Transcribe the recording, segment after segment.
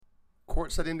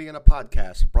Courtside Indiana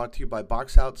podcast brought to you by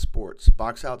Box Out Sports.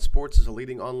 Box Out Sports is a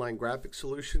leading online graphic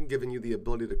solution giving you the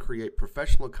ability to create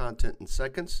professional content in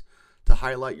seconds to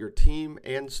highlight your team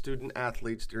and student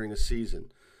athletes during a season.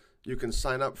 You can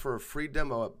sign up for a free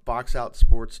demo at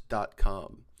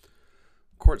boxoutsports.com.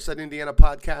 Courtside Indiana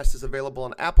podcast is available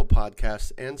on Apple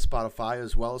Podcasts and Spotify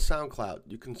as well as SoundCloud.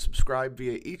 You can subscribe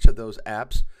via each of those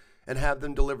apps and have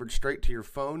them delivered straight to your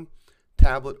phone,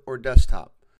 tablet, or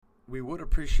desktop. We would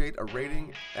appreciate a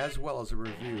rating as well as a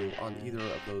review on either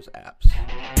of those apps.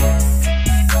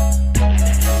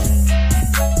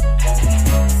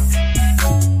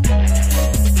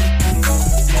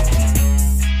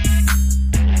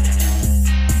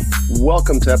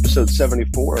 Welcome to episode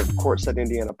 74 of Courtside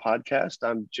Indiana podcast.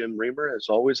 I'm Jim Reamer. As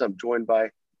always, I'm joined by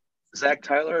Zach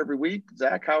Tyler every week.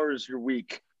 Zach, how is your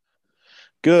week?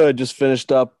 Good. Just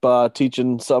finished up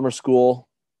teaching summer school.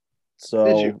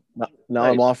 So now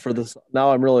nice. I'm off for this.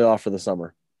 Now I'm really off for the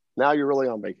summer. Now you're really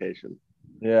on vacation.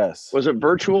 Yes. Was it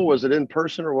virtual? Was it in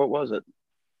person, or what was it?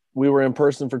 We were in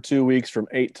person for 2 weeks from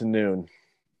 8 to noon.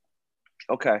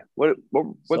 Okay. What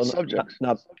subjects?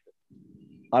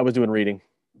 I was doing reading,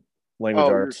 language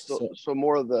arts. So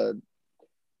more of the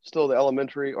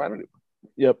elementary. I don't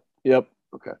know. Yep.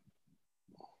 Okay.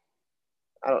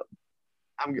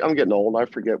 I'm getting old. I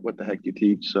forget what the heck you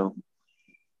teach. So.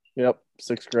 Yep,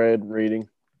 6th grade reading.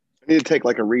 I need to take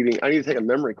I need to take a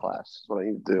memory class. That's what I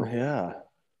need to do. Yeah.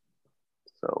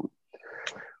 So,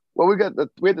 well, we had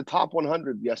the top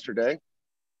 100 yesterday,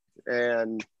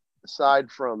 and aside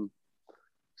from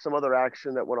some other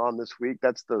action that went on this week,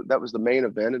 that was the main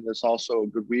event, and it's also a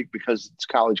good week because it's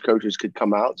college coaches could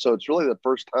come out. So it's really the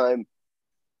first time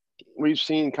we've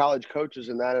seen college coaches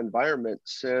in that environment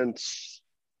since,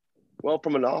 well,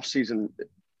 from an off-season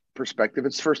perspective,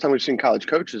 it's the first time we've seen college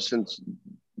coaches since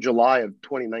July of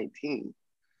 2019.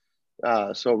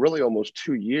 So really almost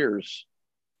 2 years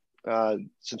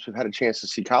since we've had a chance to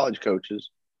see college coaches.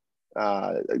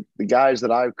 The guys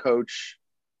that I coach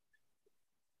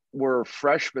were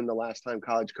freshmen the last time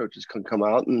college coaches can come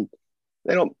out, and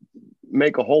they don't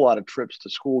make a whole lot of trips to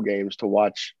school games to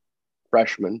watch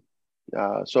freshmen.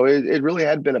 So it really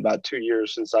had been about 2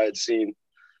 years since I had seen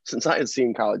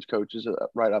college coaches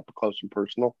right up close and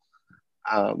personal.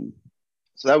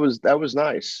 So that was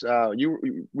nice.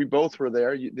 We both were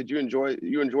there. Did you enjoy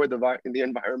the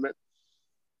environment?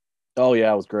 Oh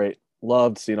yeah, it was great.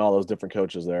 Loved seeing all those different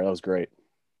coaches there. That was great.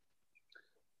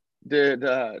 Did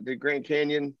Grand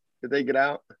Canyon, did they get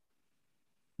out?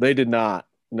 They did not.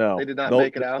 No. They did not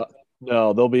make it out?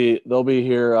 No, they'll be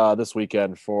here this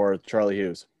weekend for Charlie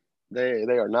Hughes. They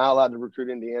are not allowed to recruit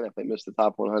Indiana if they miss the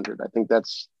top 100. I think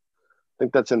that's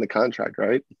in the contract,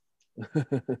 right?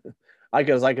 I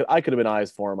could have been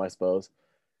eyes for him, I suppose.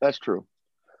 That's true.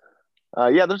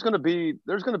 Yeah, there's going to be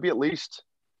at least,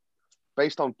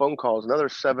 based on phone calls, another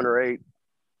 7 or 8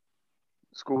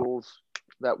 schools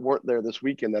that weren't there this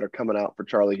weekend that are coming out for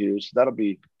Charlie Hughes. That'll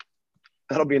be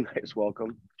a nice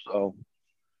welcome. So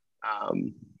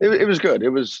it was good.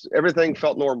 Everything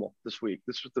felt normal this week.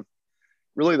 This was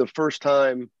really the first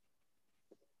time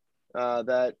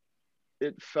that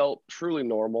it felt truly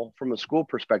normal from a school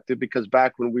perspective, because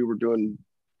back when we were doing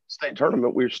state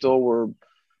tournament, we still were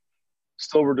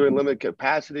doing limited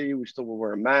capacity. We still were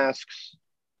wearing masks.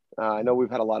 I know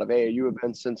we've had a lot of AAU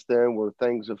events since then where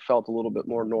things have felt a little bit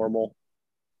more normal.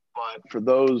 But for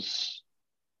those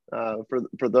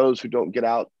who don't get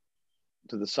out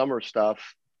to the summer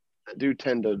stuff, that do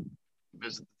tend to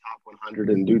visit the top 100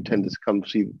 and do tend to come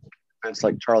see events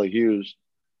like Charlie Hughes,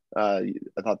 I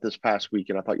thought this past week,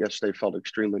 and I thought yesterday felt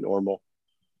extremely normal.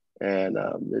 And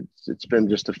it's been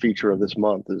just a feature of this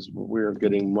month is we're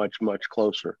getting much, much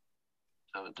closer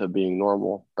to being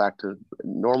normal, back to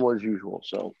normal as usual.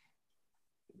 So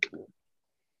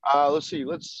let's see.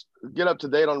 Let's get up to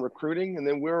date on recruiting, and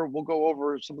then we'll go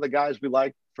over some of the guys we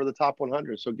like for the top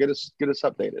 100. So get us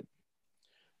updated.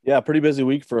 Yeah, pretty busy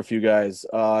week for a few guys.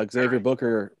 Xavier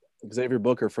Booker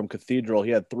from Cathedral.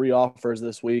 He had 3 offers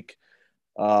this week.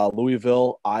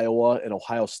 Louisville, Iowa, and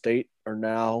Ohio State are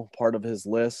now part of his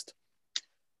list.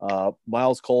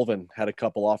 Miles Colvin had a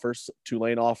couple offers,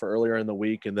 Tulane offer earlier in the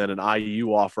week, and then an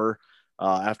IU offer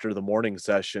after the morning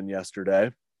session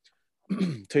yesterday.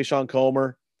 Tayshawn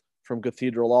Comer from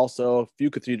Cathedral, also a few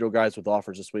Cathedral guys with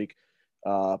offers this week.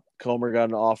 Comer got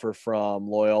an offer from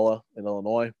Loyola in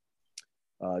Illinois.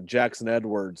 Jackson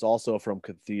Edwards, also from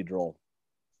Cathedral.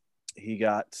 He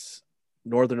got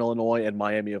Northern Illinois and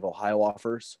Miami of Ohio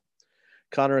offers.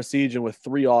 Connor Esigian with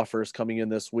 3 offers coming in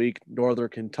this week: Northern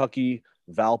Kentucky,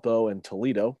 Valpo, and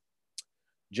Toledo.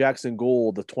 Jackson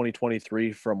Gould, the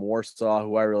 2023 from Warsaw,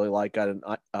 who I really like, got an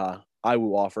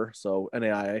IWU offer, so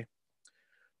NAIA.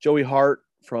 Joey Hart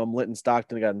from Linton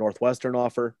Stockton got a Northwestern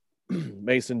offer.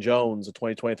 Mason Jones, a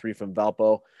 2023 from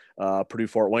Valpo, Purdue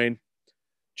Fort Wayne.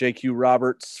 JQ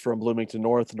Roberts from Bloomington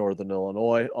North, Northern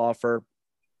Illinois offer.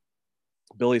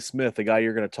 Billy Smith, the guy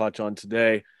you're going to touch on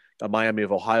today, a Miami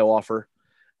of Ohio offer.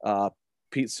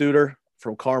 Pete Suter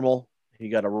from Carmel, he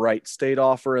got a Wright State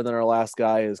offer. And then our last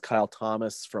guy is Kyle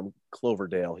Thomas from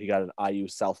Cloverdale. He got an IU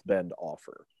South Bend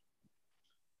offer.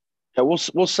 Yeah,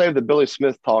 we'll save the Billy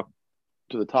Smith talk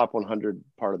to the top 100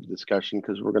 part of the discussion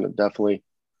because we're going to definitely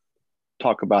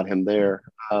talk about him there.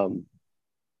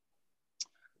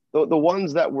 The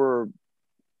ones that were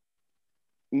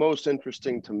most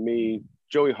interesting to me,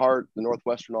 Joey Hart, the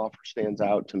Northwestern offer stands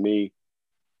out to me.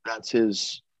 That's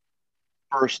his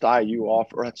first IU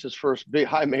offer. That's his first big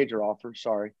high major offer.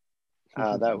 Sorry.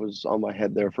 That was on my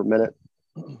head there for a minute.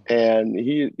 And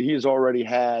he's already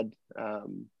had,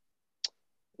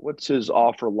 what's his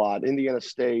offer lot? Indiana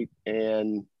State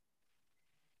and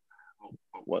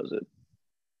what was it?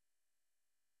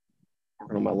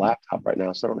 I'm on my laptop right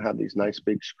now, so I don't have these nice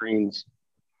big screens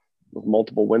with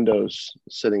multiple windows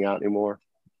sitting out anymore.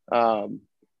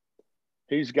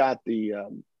 He's got the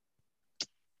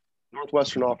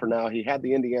Northwestern offer now. He had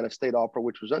the Indiana State offer,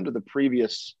 which was under the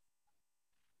previous,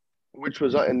 which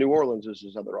was in New Orleans is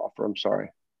his other offer. I'm sorry.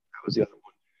 That was the other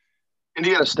one.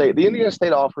 Indiana State. The Indiana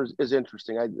State offer is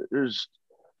interesting.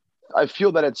 I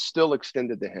feel that it's still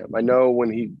extended to him. I know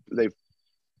when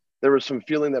there was some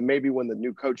feeling that maybe when the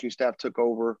new coaching staff took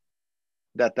over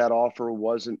that offer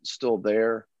wasn't still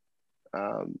there.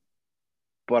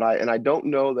 But I don't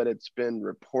know that it's been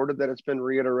reported that it's been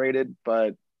reiterated,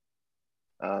 but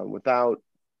without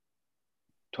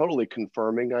totally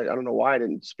confirming, I don't know why I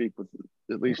didn't speak with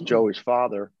at least Joey's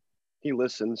father. He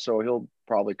listened, so he'll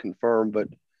probably confirm. But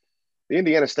the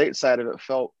Indiana State side of it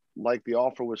felt like the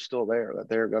offer was still there, that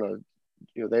they are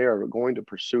going to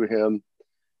pursue him.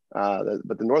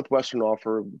 But the Northwestern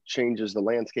offer changes the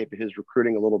landscape of his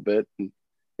recruiting a little bit. And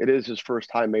it is his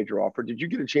first high major offer. Did you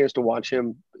get a chance to watch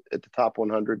him at the top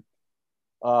 100?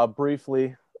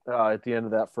 Briefly, at the end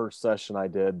of that first session I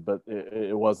did, but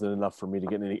it wasn't enough for me to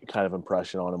get any kind of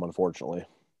impression on him, unfortunately.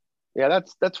 Yeah,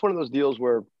 that's one of those deals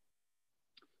where,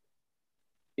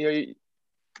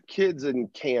 kids in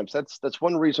camps, that's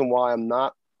one reason why I'm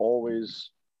not always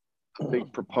a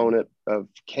big proponent of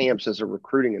camps as a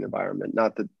recruiting environment.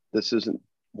 Not that this isn't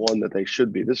one that they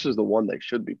should be. This is the one they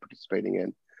should be participating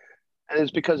in. And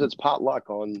it's because it's potluck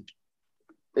on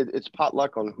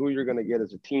who you're going to get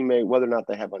as a teammate, whether or not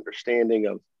they have understanding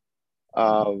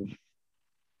of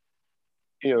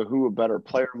who a better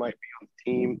player might be on the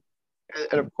team.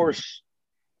 And of course,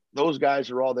 those guys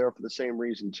are all there for the same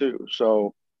reason too.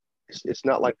 So it's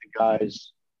not like the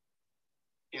guys,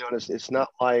 it's not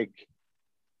like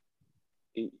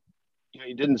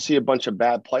you didn't see a bunch of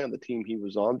bad play on the team he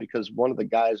was on, because one of his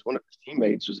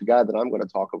teammates was a guy that I'm going to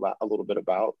talk about a little bit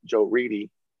about, Joe Reedy,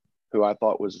 who I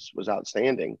thought was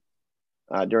outstanding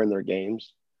during their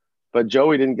games. But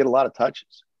Joey didn't get a lot of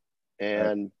touches.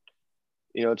 And,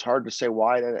 it's hard to say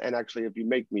why. And actually, if you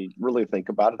make me really think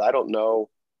about it, I don't know.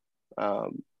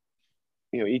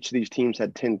 Each of these teams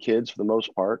had 10 kids for the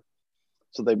most part.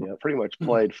 So they pretty much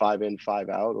played 5 in, 5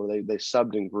 out, or they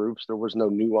subbed in groups. There was no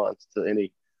nuance to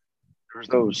any. There was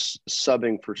no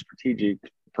subbing for strategic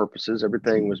purposes.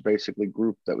 Everything was basically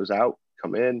group that was out,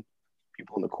 come in,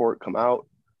 people in the court come out.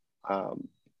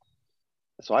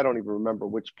 So I don't even remember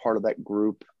which part of that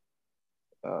group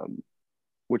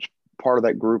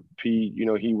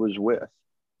he was with.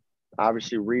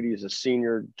 Obviously, Reedy is a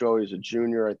senior, Joey is a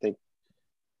junior, I think.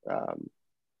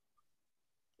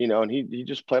 And he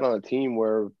just played on a team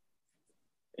where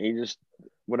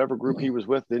whatever group he was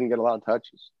with didn't get a lot of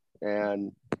touches.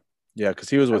 And yeah, because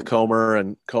he was with Comer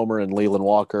and Leland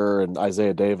Walker and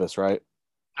Isaiah Davis, right?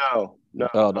 No.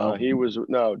 Oh, no. He was on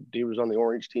the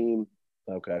Orange team.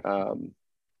 Okay.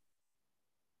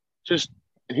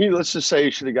 Let's just say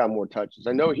he should have got more touches.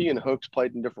 I know he and Hooks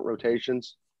played in different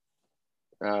rotations.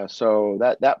 So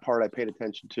that part I paid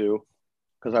attention to,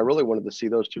 because I really wanted to see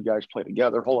those two guys play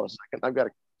together. Hold on a second. I've got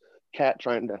a cat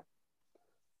trying to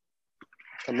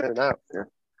come in and out here.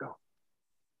 Go.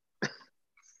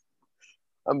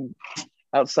 I'm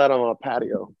outside on a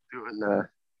patio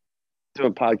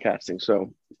doing podcasting, so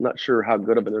I'm not sure how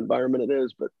good of an environment it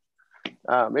is, but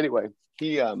anyway,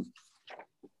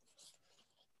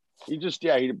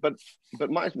 but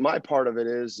my part of it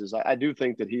is I do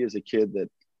think that he is a kid that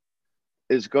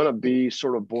is going to be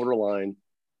sort of borderline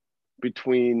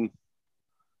between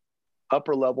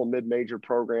upper level mid-major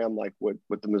program like what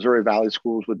the Missouri Valley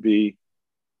schools would be,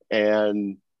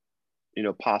 and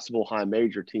possible high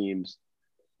major teams,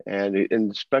 and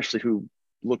especially who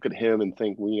look at him and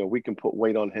think, well, we can put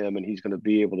weight on him and he's going to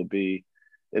be able to be,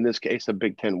 in this case, a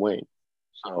Big Ten wing.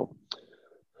 So,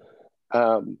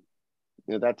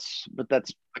 that's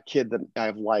a kid that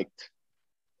I've liked,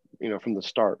 from the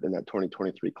start in that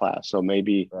 2023 class. So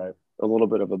maybe Right. a little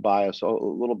bit of a bias, a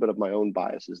little bit of my own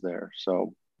biases there.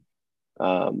 So,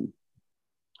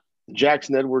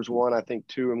 Jackson Edwards one, I think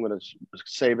two, I'm going to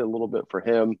save it a little bit for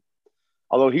him.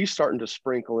 Although he's starting to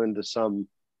sprinkle into some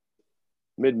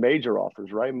mid-major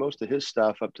offers, right? Most of his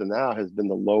stuff up to now has been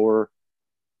the lower,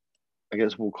 I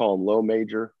guess we'll call them low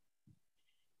major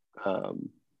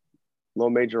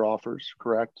offers,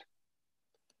 correct?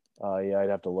 Yeah, I'd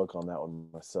have to look on that one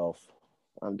myself.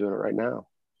 I'm doing it right now.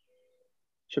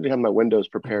 Should have had my windows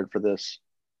prepared for this.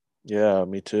 Yeah,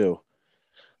 me too.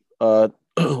 We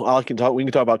can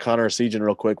talk about Connor Essegian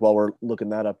real quick while we're looking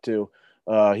that up too.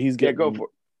 He's getting go for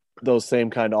those same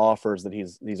kind of offers that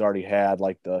he's already had,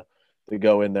 like the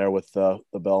go in there with the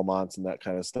Belmonts and that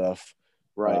kind of stuff.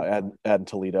 Right. Adding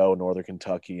Toledo, Northern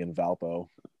Kentucky, and Valpo.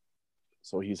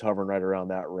 So he's hovering right around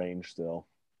that range still.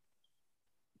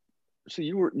 So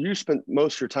you spent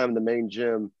most of your time in the main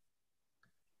gym.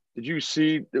 Did you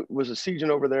see, was Essegian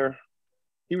over there?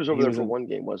 He was over there for one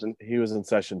game, wasn't he? He was in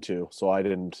session 2, so I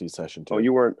didn't see session 2. Oh,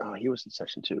 you weren't? Oh, he was in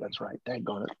session 2. That's right.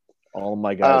 Daggone it. All of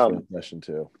my guys were in session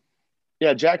 2.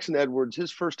 Yeah, Jackson Edwards,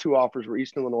 his first 2 offers were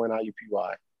Eastern Illinois and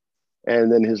IUPUI.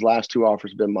 And then his last 2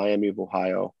 offers have been Miami of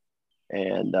Ohio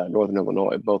and Northern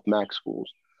Illinois, both MAC schools.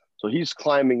 So he's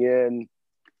climbing into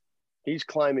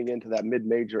that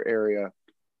mid-major area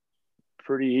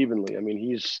pretty evenly. I mean,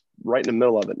 he's right in the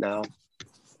middle of it now.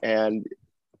 And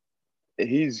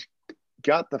he's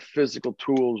got the physical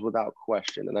tools without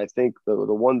question. And I think the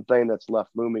one thing that's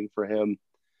left looming for him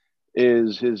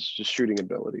is his just shooting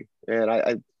ability.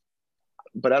 And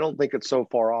but I don't think it's so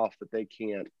far off that they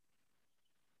can't.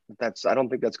 I don't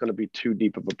think that's going to be too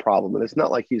deep of a problem. And it's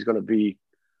not like he's going to be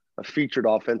a featured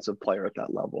offensive player at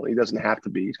that level. He doesn't have to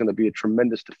be. He's going to be a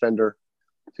tremendous defender.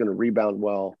 He's going to rebound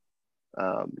well.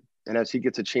 And as he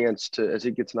gets an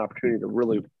opportunity to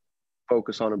really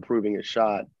focus on improving his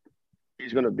shot,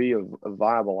 he's going to be a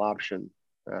viable option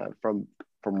from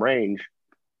range.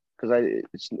 Because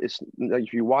it's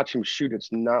if you watch him shoot,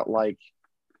 it's not like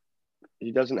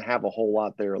he doesn't have a whole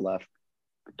lot there left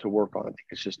to work on. I think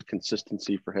it's just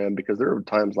consistency for him, because there were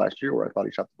times last year where I thought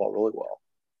he shot the ball really well.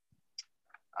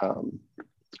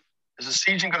 Is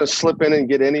Essegian going to slip in and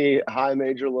get any high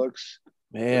major looks?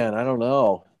 Man, I don't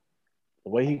know.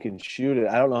 The way he can shoot it,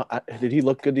 I don't know. Did he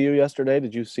look good to you yesterday?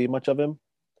 Did you see much of him?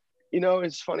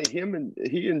 It's funny. He and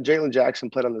Jalen Jackson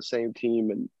played on the same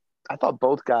team, and I thought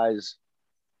both guys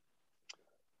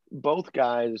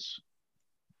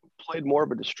played more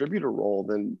of a distributor role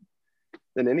than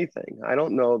anything. I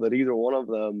don't know that either one of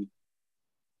them.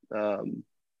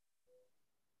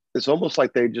 It's almost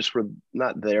like they just were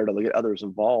not there to get others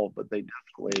involved, but they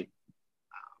definitely.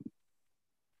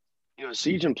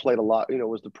 Essegian played a lot.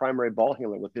 Was the primary ball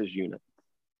handler with his unit.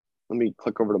 Let me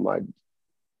click over to my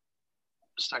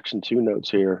section 2 notes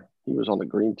here. He was on the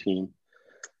green team.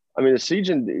 I mean,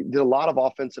 Essegian did a lot of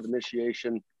offensive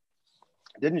initiation.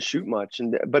 Didn't shoot much,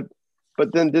 but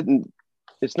then didn't.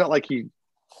 It's not like he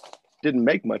didn't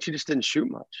make much. He just didn't shoot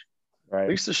much. Right. At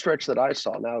least the stretch that I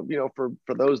saw. Now, for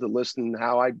those that listen,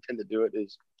 how I tend to do it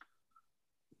is,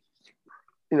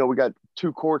 we got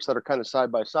 2 courts that are kind of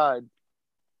side by side,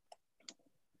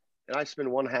 and I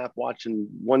spend one half watching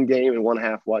one game and one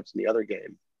half watching the other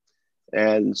game.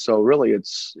 And so really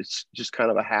it's just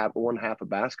kind of one half of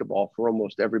basketball for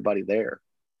almost everybody there.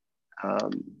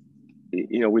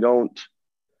 We don't,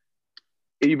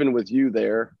 even with you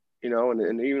there,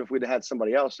 and even if we'd had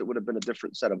somebody else, it would have been a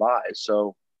different set of eyes.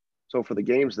 So for the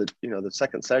games that, the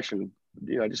second session,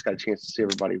 I just got a chance to see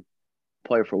everybody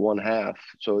play for one half.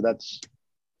 So it's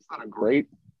not a great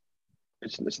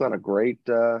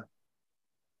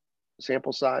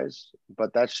sample size,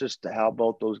 but that's just how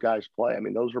both those guys play. I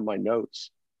mean, those were my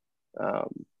notes.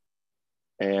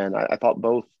 And I thought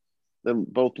both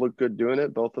looked good doing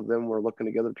it. Both of them were looking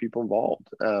to get other people involved.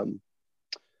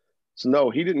 So no,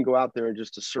 he didn't go out there and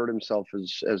just assert himself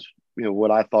as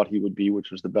what I thought he would be,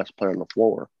 which was the best player on the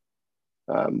floor.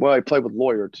 Well, he played with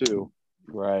Lawyer too.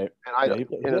 Right.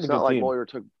 And it's not like Lawyer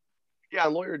took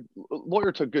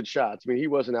good shots. I mean, he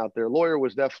wasn't out there. Lawyer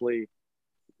was definitely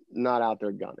not out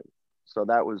there gunning. So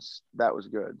that was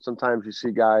good. Sometimes you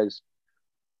see guys,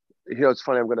 it's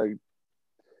funny. I'm going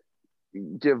to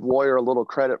give Lawyer a little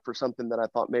credit for something that I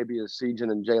thought maybe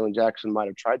Essegian and Jalen Jackson might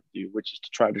have tried to do, which is to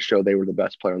try to show they were the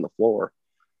best player on the floor.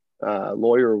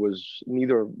 Lawyer was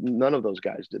none of those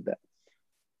guys did that.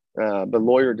 But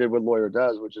Lawyer did what Lawyer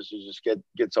does, which is he just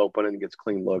gets open and gets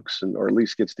clean looks, or at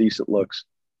least gets decent looks.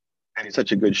 And he's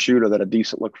such a good shooter that a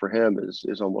decent look for him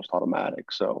is almost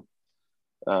automatic. So,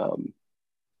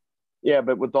 yeah,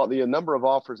 but with all the number of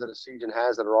offers that Essegian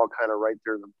has that are all kind of right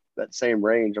there in that same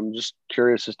range, I'm just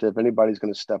curious as to if anybody's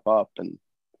going to step up and,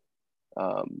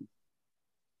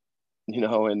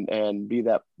 and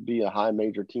be a high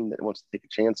major team that wants to take a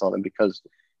chance on him, because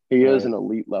he is an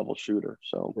elite level shooter.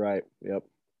 So, right. Yep.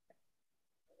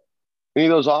 Any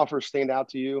of those offers stand out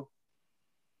to you?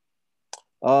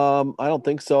 I don't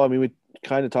think so. I mean, we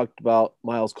kind of talked about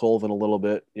Miles Colvin a little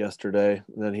bit yesterday,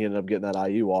 and then he ended up getting that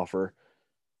IU offer.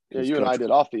 Yeah, you and I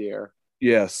did off the air.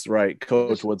 Yes, right.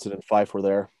 Coach Woodson and Fife were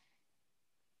there.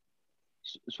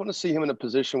 Just want to see him in a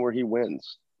position where he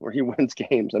wins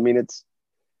games. I mean, it's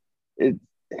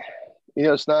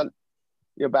not,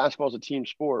 basketball is a team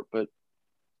sport, but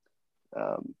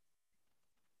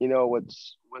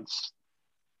what's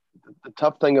the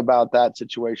tough thing about that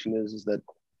situation is that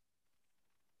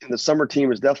the summer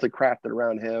team is definitely crafted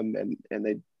around him, and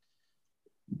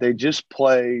they just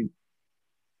play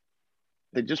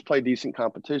decent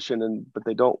competition, but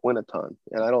they don't win a ton.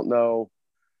 And I don't know,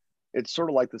 it's sort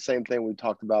of like the same thing we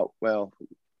talked about. Well,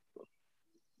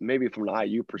 maybe from an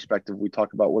IU perspective, we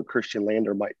talked about what Christian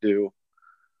Lander might do,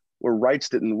 where Wrights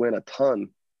didn't win a ton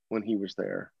when he was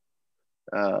there.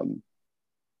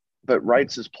 But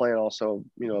Wrights is playing also,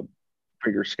 a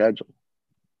bigger schedule.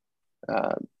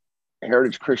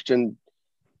 Heritage Christian,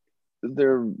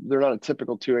 they're not a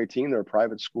typical 2A team. They're a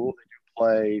private school.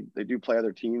 They do play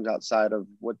other teams outside of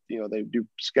what, they do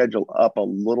schedule up a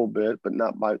little bit, but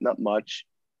not much.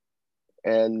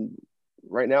 And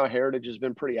right now, Heritage has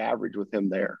been pretty average with him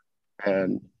there.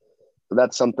 And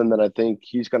that's something that I think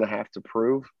he's going to have to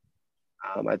prove.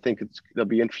 I think it'll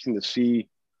be interesting to see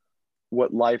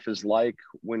what life is like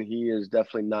when he is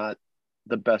definitely not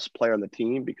the best player on the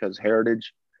team, because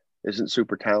Heritage isn't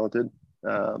super talented.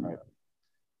 Right.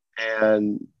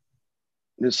 And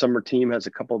this summer team has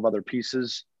a couple of other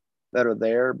pieces that are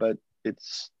there, but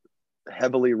it's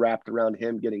heavily wrapped around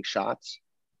him getting shots,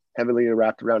 heavily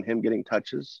wrapped around him getting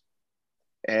touches.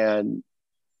 And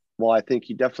while I think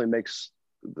he definitely makes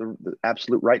the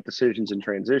absolute right decisions in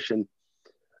transition,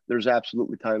 there's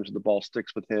absolutely times when the ball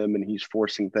sticks with him and he's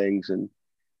forcing things and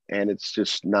it's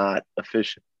just not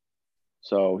efficient.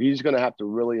 So he's going to have to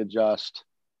really adjust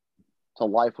to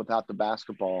life without the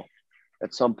basketball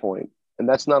at some point. And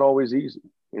that's not always easy.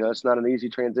 It's not an easy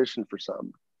transition for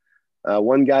some.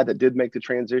 One guy that did make the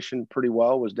transition pretty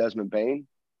well was Desmond Bain.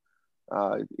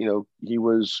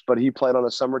 He played on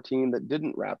a summer team that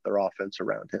didn't wrap their offense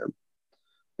around him.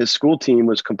 His school team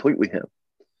was completely him.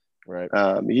 Right.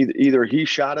 Either he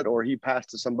shot it or he passed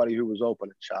to somebody who was open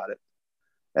and shot it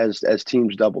as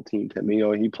teams double teamed him.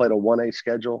 He played a 1A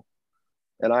schedule,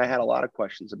 and I had a lot of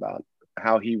questions about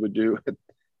how he would do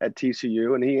at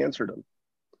TCU, and he answered them.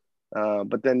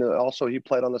 But then also he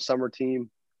played on the summer team.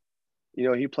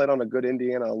 He played on a good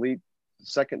Indiana elite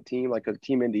second team, like a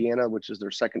Team Indiana, which is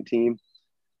their second team.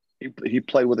 He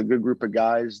played with a good group of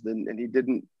guys, and he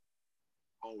didn't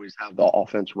always have the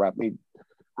offense wrapped. He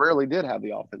rarely did have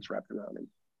the offense wrapped around him.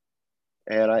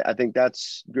 And I think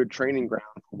that's good training ground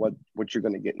for what you're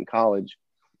going to get in college.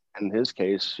 And in his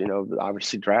case,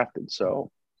 obviously drafted. So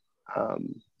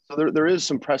there is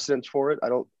some precedence for it. I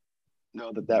don't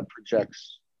know that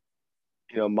projects,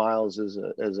 Miles as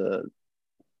a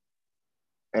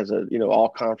all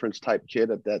conference type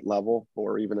kid at that level,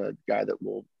 or even a guy that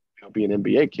will be an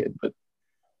NBA kid. But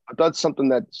that's something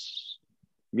that's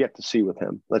yet to see with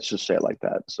him. Let's just say it like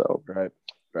that. So right.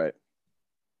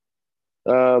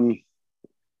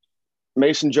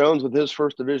 Mason Jones with his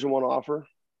first Division I offer.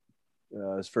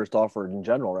 His first offer in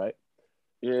general, right?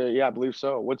 Yeah, I believe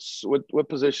so. What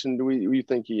position do you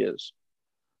think he is?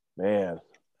 Man,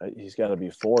 he's got to be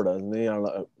 4, doesn't he? I don't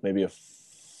know, maybe a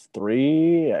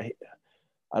 3.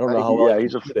 I don't know how well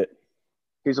he's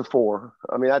a 4.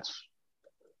 I mean, that's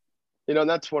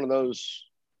that's one of those.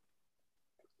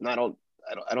 I don't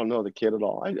know the kid at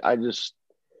all. I just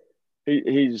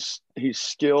he's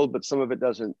skilled, but some of it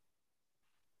doesn't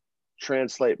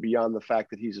translate beyond the fact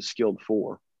that he's a skilled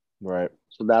 4. Right.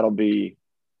 So that'll be,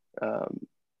 so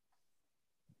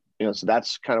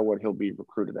that's kind of what he'll be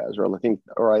recruited as,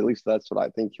 or at least that's what I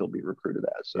think he'll be recruited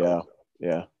as. So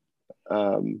yeah.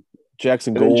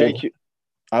 Jackson Gold.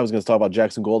 I was going to talk about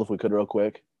Jackson Gold if we could real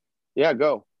quick. Yeah,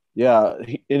 go. Yeah,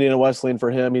 Indiana Wesleyan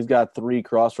for him. He's got 3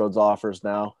 Crossroads offers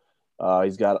now.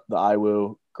 He's got the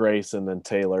Iwu, Grace, and then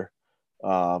Taylor.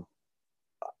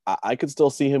 I could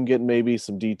still see him getting maybe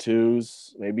some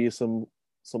D2s, maybe some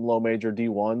low major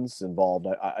D1s involved.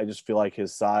 I just feel like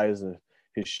his size and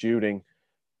his shooting.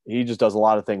 He just does a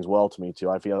lot of things well to me too.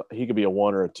 I feel he could be a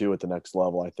 1 or a 2 at the next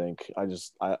level. I think.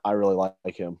 I really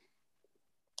like him.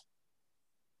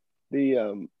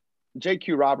 The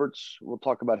JQ Roberts, we'll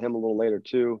talk about him a little later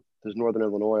too. His Northern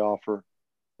Illinois offer.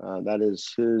 That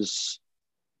is his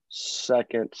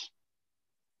second.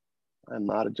 I'm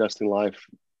not adjusting live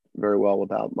very well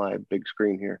without my big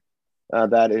screen here.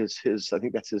 That is his. I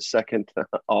think that's his second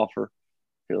offer.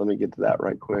 Here, let me get to that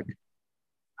right quick.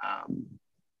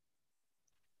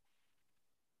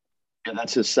 Yeah,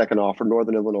 that's his second offer,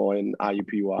 Northern Illinois and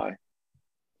IUPUI.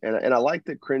 And I like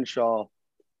that Crenshaw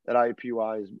at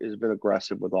IUPUI has been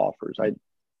aggressive with offers.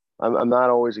 I'm not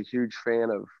always a huge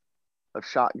fan of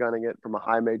shotgunning it from a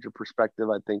high major perspective.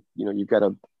 I think, you've got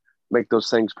to make those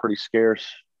things pretty scarce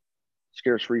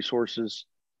resources.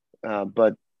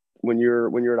 But when you're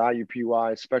at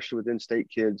IUPUI, especially with in-state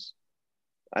kids,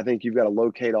 I think you've got to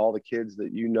locate all the kids that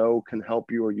can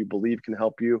help you or you believe can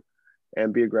help you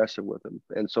and be aggressive with them.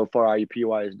 And so far,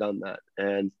 IUPUI has done that.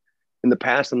 And in the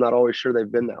past, I'm not always sure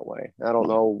they've been that way. I don't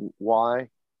know why,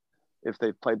 if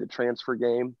they've played the transfer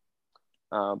game.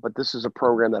 But this is a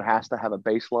program that has to have a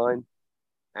baseline.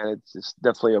 And it's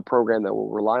definitely a program that will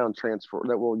rely on transfer,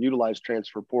 that will utilize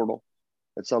transfer portal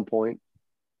at some point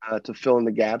to fill in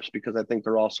the gaps, because I think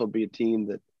there'll also be a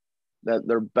team that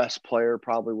their best player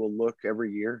probably will look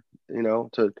every year,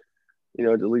 to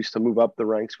at least to move up the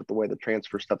ranks with the way the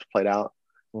transfer stuff's played out.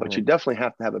 Mm-hmm. But you definitely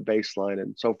have to have a baseline.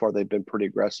 And so far they've been pretty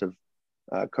aggressive.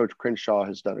 Coach Crenshaw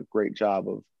has done a great job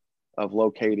of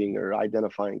locating or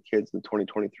identifying kids in the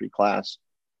 2023 class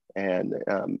and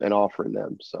offering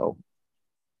them. So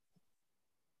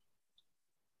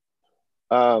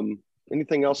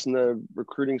anything else in the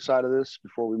recruiting side of this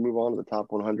before we move on to the top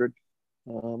 100?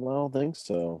 I don't think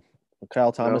so.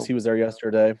 Kyle Thomas, he was there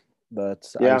yesterday, but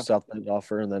I was South Bend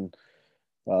offer, and then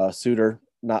Suter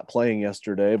not playing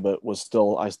yesterday, but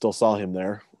I still saw him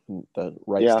there. The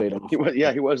state offer.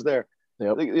 He was there.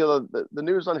 Yep. The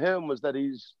news on him was that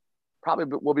he's probably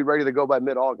will be ready to go by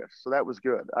mid-August, so that was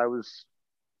good. I was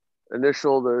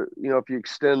if you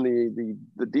extend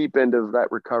the deep end of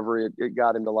that recovery, it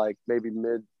got into like maybe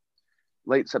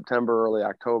late September, early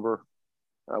October,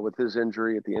 with his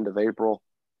injury at the end of April.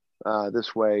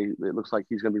 This way, it looks like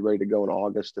he's going to be ready to go in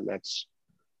August, and that's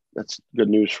good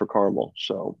news for Carmel.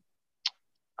 So,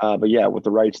 but yeah, with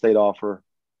the Wright State offer,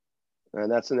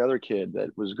 and that's another kid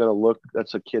that was going to look.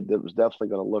 That's a kid that was definitely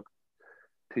going to look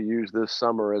to use this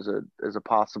summer as a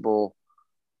possible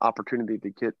opportunity to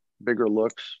get bigger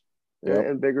looks. Yep.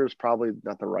 And bigger is probably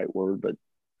not the right word, but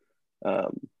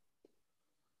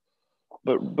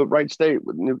Wright State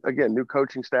with new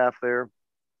coaching staff there.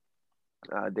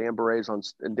 Dan Beret is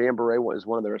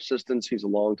one of their assistants. He's a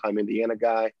longtime Indiana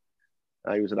guy.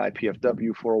 He was at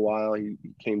IPFW for a while. He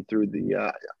came through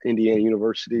the Indiana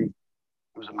University.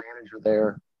 He was a manager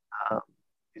there.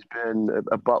 He's been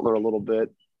a butler a little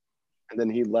bit, and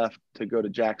then he left to go to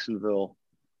Jacksonville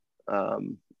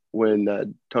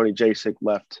when Tony Jasek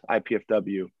left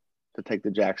IPFW to take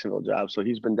the Jacksonville job. So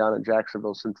he's been down in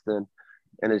Jacksonville since then,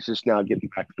 and is just now getting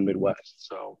back to the Midwest.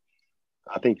 So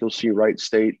I think you'll see Wright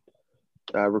State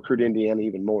recruit Indiana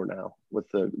even more now with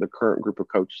the current group of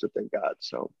coaches that they've got.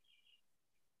 So,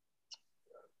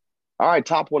 all right,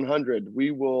 top 100.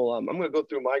 We will. I'm going to go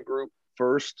through my group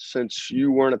first, since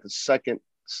you weren't at the second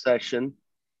session.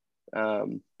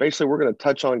 Basically, we're going to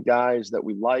touch on guys that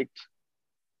we liked,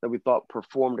 that we thought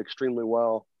performed extremely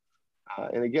well,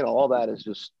 and again, all that is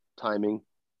just timing.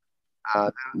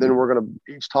 Then we're going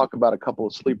to each talk about a couple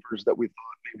of sleepers that we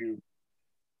thought maybe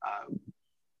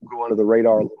go under the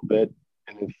radar a little bit.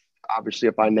 And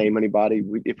if I name anybody,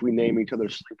 if we name each other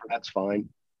sleeper, that's fine.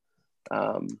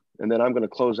 And then I'm going to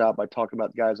close out by talking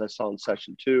about guys I saw in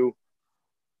session 2,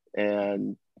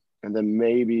 and then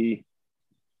maybe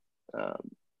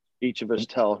each of us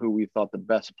tell who we thought the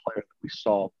best player that we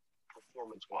saw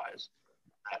performance-wise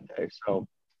that day. So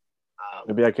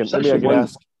maybe I can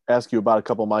ask you about a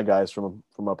couple of my guys from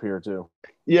up here too.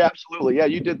 Yeah, absolutely. Yeah,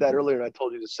 you did that earlier, and I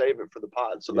told you to save it for the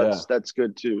pod, so that's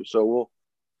good too. So we'll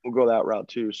go that route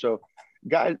too. So,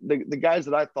 the guys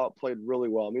that I thought played really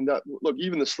well. I mean, look,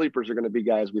 even the sleepers are going to be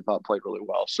guys we thought played really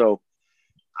well. So,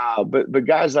 but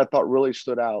guys I thought really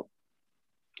stood out.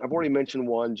 I've already mentioned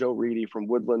one, Joe Reedy from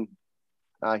Woodland.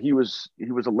 He was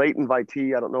a late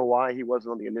invitee. I don't know why he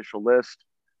wasn't on the initial list,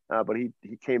 but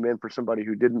he came in for somebody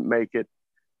who didn't make it.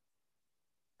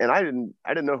 And I didn't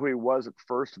know who he was at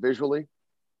first visually.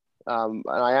 And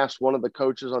I asked one of the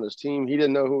coaches on his team. He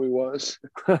didn't know who he was,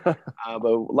 but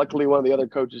luckily one of the other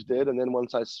coaches did. And then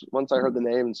once I heard the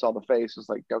name and saw the face, it's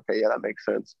like, okay, yeah, that makes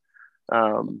sense.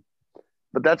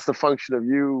 But that's the function of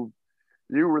you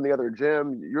you were in the other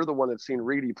gym. You're the one that's seen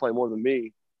Reedy play more than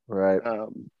me. Right.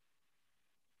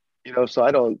 So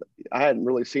I hadn't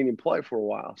really seen him play for a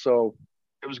while. So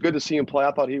it was good to see him play.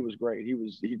 I thought he was great.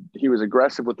 He was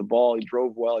aggressive with the ball. He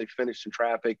drove well. He finished in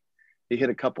traffic. He hit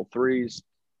a couple threes.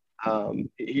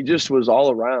 He just was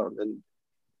all around. And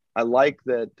I like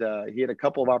that he had a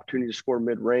couple of opportunities to score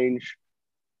mid-range.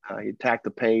 He attacked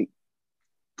the paint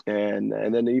and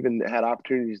then even had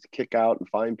opportunities to kick out and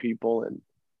find people.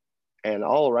 And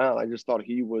all around, I just thought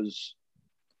he was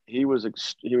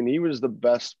the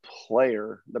best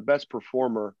player, the best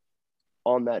performer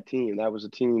on that team. That was a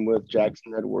team with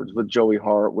Jackson Edwards, with Joey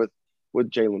Hart, with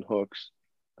Jalen Hooks.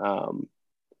 And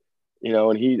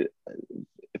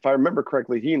if I remember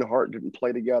correctly, he and Hart didn't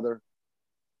play together.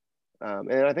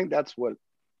 And I think that's what,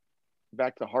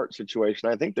 back to Hart situation,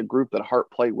 I think the group that Hart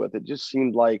played with, it just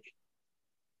seemed like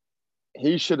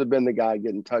he should have been the guy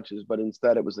getting touches, but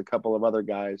instead it was a couple of other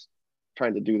guys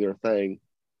trying to do their thing.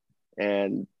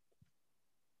 And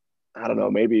I don't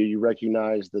know, maybe you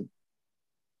recognize that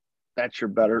that's your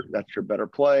better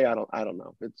play. I don't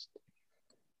know.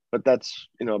 But that's,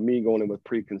 me going in with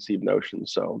preconceived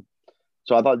notions. So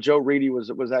I thought Joe Reedy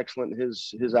was excellent in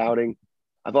his outing.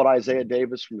 I thought Isaiah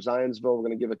Davis from Zionsville, we're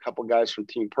going to give a couple guys from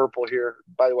Team Purple here.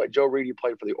 By the way, Joe Reedy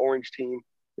played for the Orange team,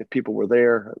 if people were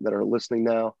there that are listening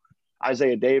now.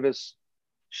 Isaiah Davis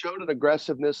showed an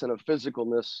aggressiveness and a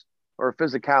physicalness or a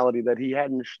physicality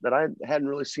that I hadn't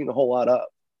really seen a whole lot of.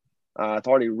 I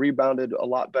thought he rebounded a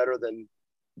lot better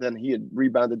than he had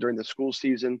rebounded during the school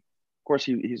season. Of course,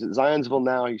 he's at Zionsville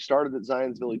now. He started at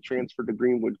Zionsville. He transferred to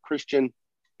Greenwood Christian.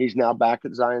 He's now back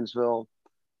at Zionsville.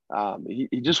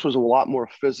 He just was a lot more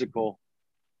physical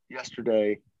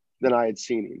yesterday than I had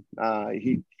seen him.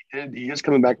 He is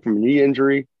coming back from a knee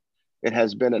injury. It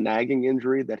has been a nagging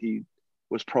injury that he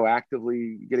was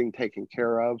proactively getting taken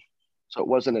care of. So it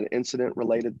wasn't an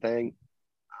incident-related thing.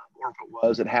 Or if it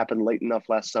was, it happened late enough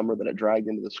last summer that it dragged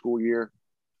into the school year.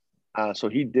 So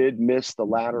he did miss the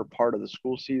latter part of the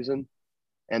school season.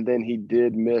 And then he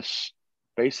did miss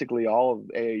basically all of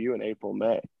AAU in April,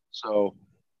 May. So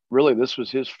really, this was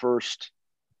his first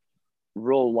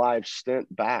real live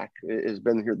stint back. It has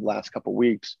been here the last couple of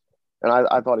weeks. And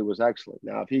I thought he was excellent.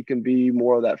 Now, if he can be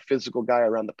more of that physical guy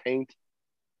around the paint,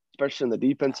 especially in the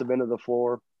defensive end of the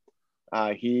floor,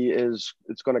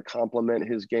 it's going to complement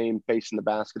his game facing the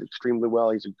basket extremely well.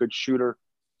 He's a good shooter,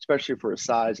 especially for his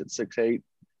size at 6'8".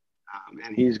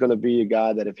 And he's going to be a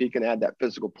guy that if he can add that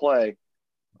physical play,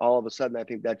 all of a sudden, I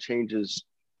think that changes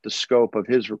the scope of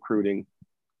his recruiting,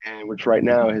 and which right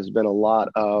now has been a lot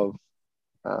of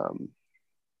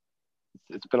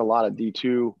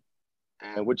D2,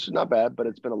 and which is not bad, but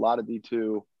it's been a lot of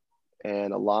D2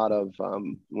 and a lot of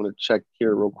I'm going to check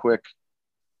here real quick.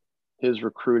 His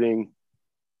recruiting,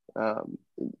 yeah,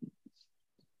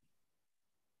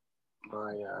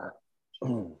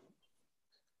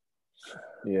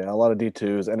 a lot of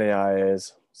D2s,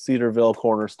 NAIAs, Cedarville,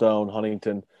 Cornerstone,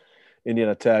 Huntington,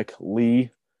 Indiana Tech,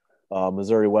 Lee,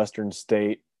 Missouri Western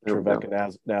State,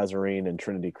 Trevecca Nazarene, and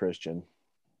Trinity Christian.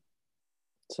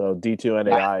 So D2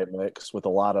 NAI mix with a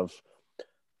lot of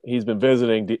 – he's been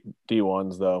visiting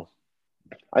D1s, though.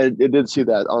 I did see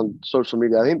that on social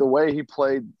media. I think the way he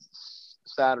played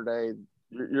Saturday,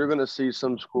 you're going to see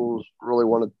some schools really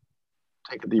want to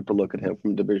take a deeper look at him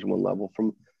from Division I level.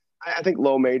 I think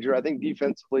low major. I think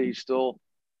defensively he's still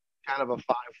kind of a 5'4",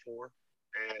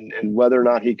 and whether or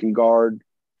not he can guard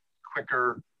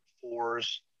quicker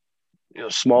fours,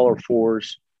 smaller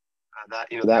fours,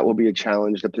 that will be a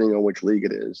challenge depending on which league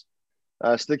it is.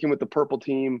 Sticking with the purple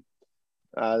team,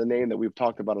 the name that we've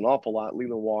talked about an awful lot,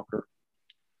 Leland Walker.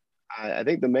 I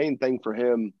think the main thing for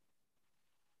him,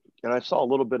 and I saw a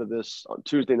little bit of this on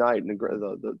Tuesday night in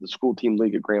the school team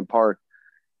league at Grant Park.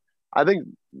 I think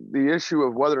the issue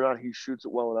of whether or not he shoots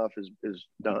it well enough is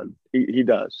done. He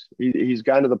does. He's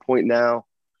gotten to the point now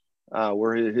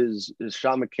where his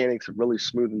shot mechanics have really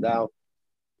smoothened out.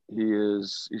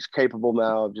 He's capable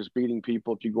now of just beating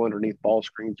people if you go underneath ball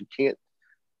screens. You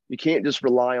can't just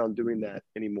rely on doing that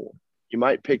anymore. You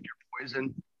might pick your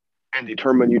poison and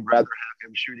determine you'd rather have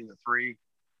him shooting a three,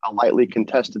 a lightly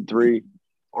contested three,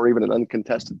 or even an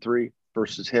uncontested three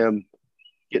versus him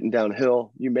getting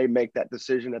downhill. You may make that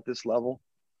decision at this level.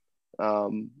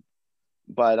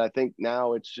 But I think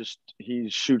now it's just he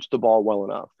shoots the ball well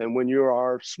enough. And when you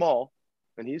are small,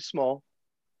 and he's small,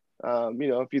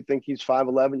 if you think he's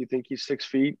 5'11", you think he's 6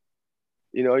 feet,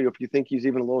 if you think he's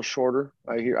even a little shorter,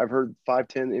 I've heard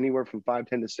 5'10", anywhere from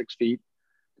 5'10" to 6 feet,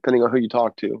 depending on who you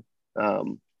talk to.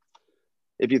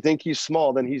 If you think he's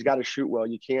small, then he's got to shoot well.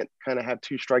 You can't kind of have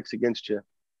two strikes against you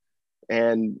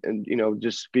and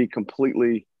just be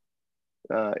completely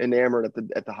enamored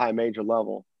at the high major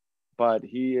level, but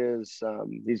he's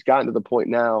gotten to the point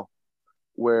now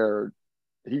where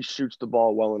he shoots the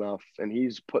ball well enough, and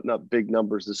he's putting up big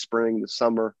numbers this spring, this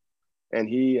summer, and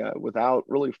he without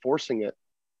really forcing it.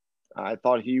 I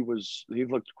thought he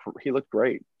looked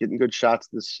great, getting good shots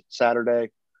this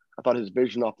Saturday. I thought his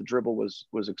vision off the dribble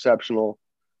was exceptional,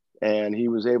 and he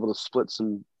was able to split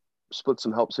some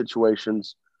help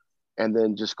situations, and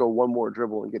then just go one more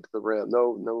dribble and get to the rim.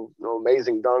 No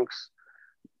amazing dunks,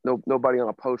 nobody on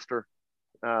a poster,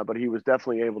 but he was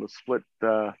definitely able to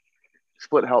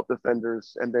split help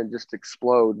defenders and then just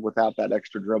explode without that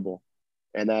extra dribble,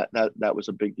 and that was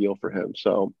a big deal for him.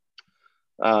 So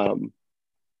I'm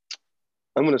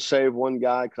going to save one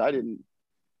guy because I didn't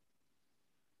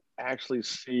actually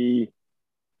see.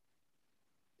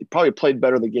 He probably played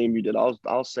better the game you did.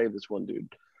 I'll save this one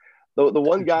dude. The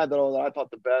one guy that I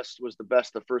thought the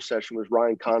best the first session was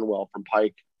Ryan Conwell from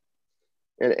Pike.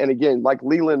 And again, like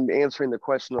Leland answering the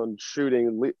question on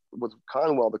shooting, with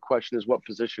Conwell, the question is, what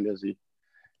position is he?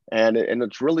 And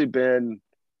it's really been,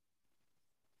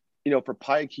 for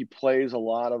Pike, he plays a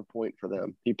lot of point for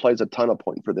them. He plays a ton of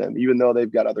point for them, even though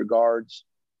they've got other guards.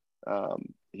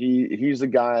 He's the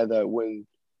guy that when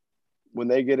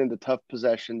they get into tough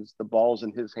possessions, the ball's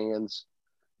in his hands.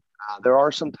 There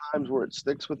are some times where it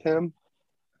sticks with him,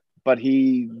 but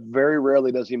he very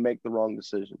rarely does he make the wrong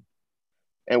decision.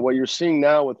 And what you're seeing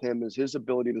now with him is his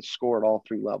ability to score at all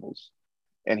three levels.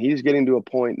 And he's getting to a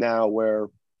point now where,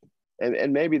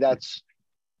 and maybe that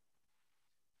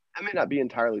may not be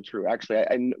entirely true. Actually,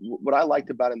 what I liked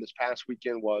about him this past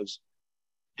weekend was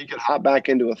he could hop back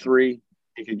into a three.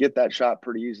 He could get that shot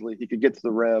pretty easily. He could get to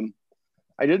the rim.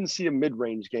 I didn't see a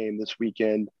mid-range game this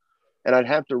weekend, and I'd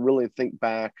have to really think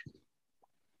back.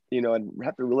 I'd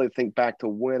have to really think back to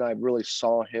when I really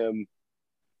saw him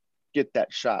get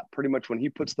that shot. Pretty much when he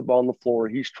puts the ball on the floor,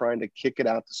 he's trying to kick it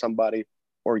out to somebody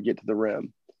or get to the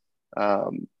rim.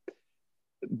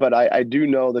 But I do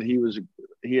know that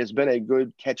he has been a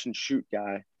good catch and shoot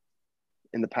guy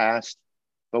in the past.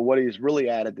 But what he's really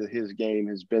added to his game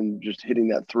has been just hitting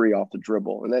that three off the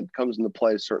dribble. And that comes into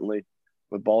play certainly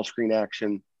with ball screen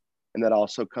action. And that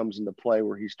also comes into play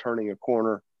where he's turning a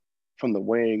corner from the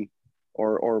wing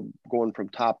or going from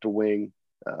top to wing.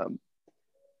 And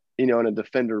a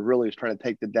defender really is trying to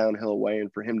take the downhill away.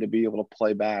 And for him to be able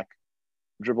to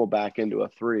dribble back into a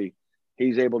three,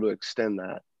 he's able to extend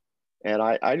that. And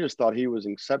I just thought he was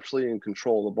exceptionally in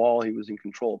control of the ball. He was in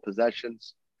control of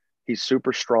possessions. He's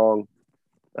super strong.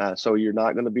 So you're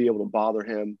not going to be able to bother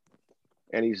him.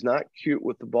 And he's not cute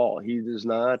with the ball. He does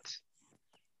not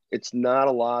 – it's not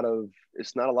a lot of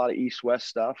east-west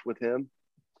stuff with him.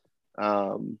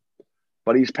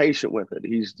 But he's patient with it.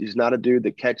 He's not a dude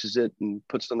that catches it and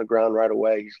puts it on the ground right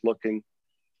away. He's looking.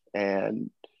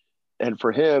 And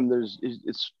for him,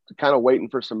 it's kind of waiting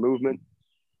for some movement.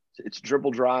 It's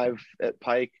dribble drive at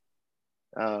Pike.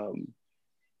 So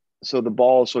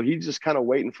he's just kind of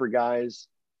waiting for guys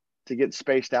to get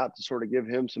spaced out to sort of give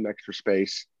him some extra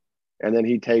space. And then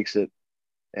he takes it.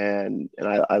 And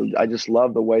I just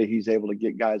love the way he's able to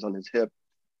get guys on his hip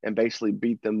and basically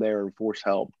beat them there and force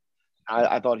help.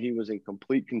 I thought he was in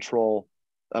complete control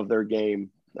of their game,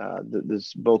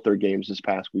 both their games this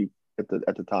past week at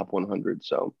the top 100.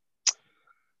 So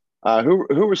who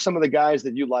were some of the guys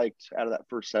that you liked out of that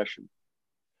first session?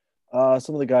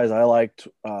 Some of the guys I liked,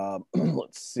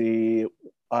 let's see,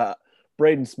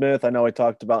 Braden Smith. I know I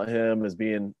talked about him as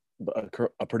being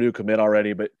a Purdue commit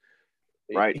already, but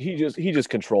right, he just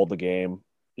controlled the game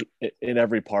in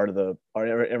every part of it.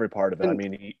 I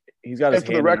mean, he's got his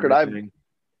hand. For the record,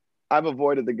 I've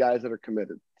avoided the guys that are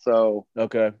committed. So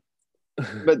okay,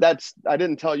 but I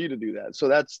didn't tell you to do that, so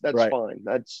that's right. Fine.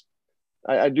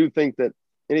 I do think that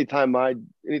anytime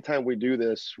we do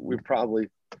this, we probably.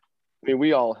 I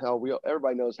mean,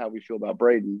 everybody knows how we feel about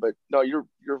Braden, but no, you're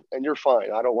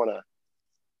fine. I don't want to.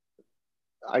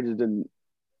 I just didn't.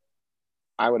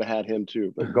 I would have had him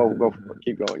too, but go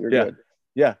keep going. You're good.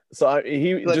 Yeah. So I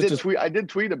did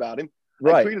tweet about him.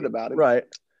 Right. I tweeted about him. Right.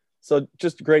 So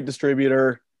just a great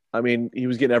distributor. I mean, he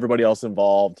was getting everybody else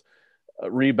involved,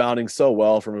 rebounding so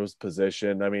well from his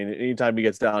position. I mean, anytime he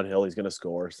gets downhill, he's going to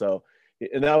score. So,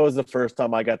 and that was the first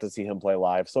time I got to see him play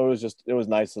live. So it was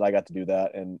nice that I got to do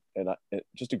that. And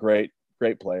just a great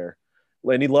player.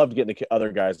 And he loved getting the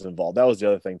other guys involved. That was the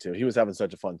other thing too. He was having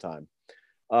such a fun time.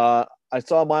 I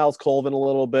saw Miles Colvin a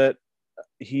little bit.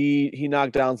 He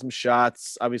knocked down some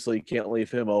shots. Obviously, you can't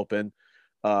leave him open.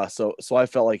 So I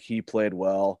felt like he played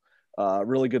well.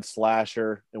 Really good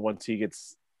slasher, and once he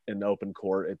gets in the open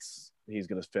court, he's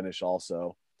going to finish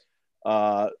also.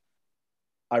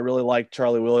 I really like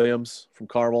Charlie Williams from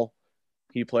Carmel.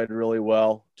 He played really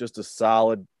well. Just a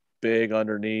solid big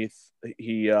underneath.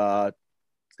 He's got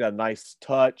a nice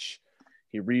touch.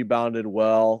 He rebounded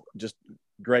well. Just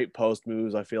great post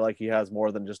moves. I feel like he has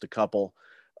more than just a couple.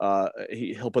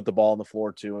 He'll put the ball on the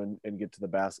floor too and get to the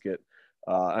basket.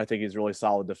 I think he's a really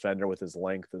solid defender with his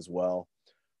length as well.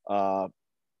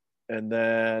 And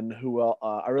then who else?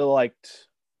 I really liked.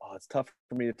 Oh, it's tough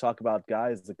for me to talk about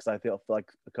guys because I feel like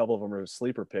a couple of them are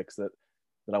sleeper picks that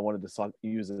I wanted to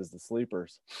use as the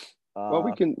sleepers. Well,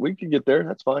 we can get there.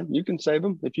 That's fine. You can save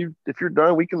them if you're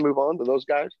done. We can move on to those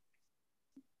guys.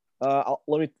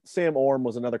 Sam Orm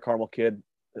was another Carmel kid.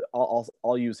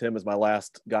 I'll use him as my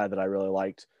last guy that I really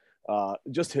liked.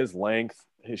 Just his length,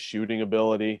 his shooting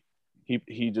ability.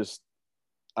 He just,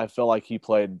 I feel like he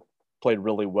played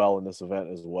really well in this event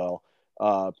as well.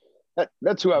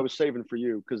 That's who I was saving for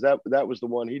you because that was the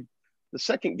one the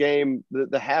second game,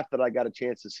 the half that I got a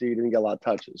chance to see, didn't get a lot of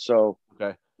touches. So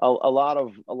okay, a lot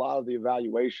of the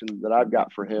evaluation that I've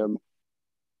got for him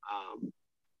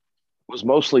was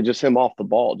mostly just him off the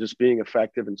ball, just being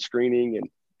effective and screening, and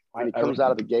when he comes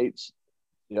out of the gates.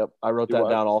 Yep, I wrote that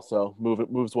down also.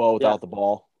 Moves well without the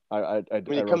ball. When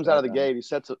he comes out of the gate,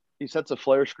 he sets a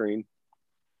flare screen,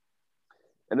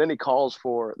 and then he calls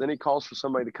for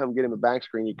somebody to come get him a back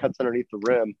screen. He cuts underneath the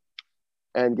rim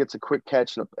and gets a quick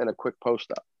catch and a quick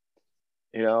post up.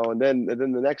 And then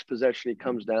the next possession he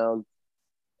comes down.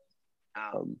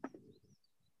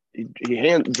 He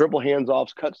dribble hands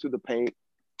off, cuts through the paint,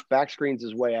 back screens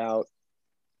his way out,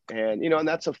 and and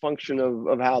that's a function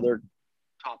of how they're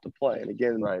taught to play. And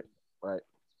again, right.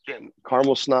 Again,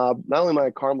 Carmel snob. Not only am I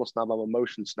a Carmel snob, I'm a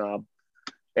motion snob,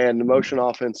 and the motion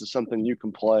offense is something you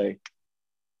can play.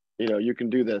 You can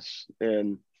do this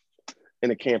in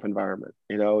a camp environment.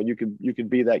 You could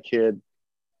be that kid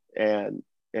and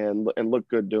look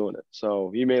good doing it. So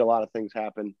he made a lot of things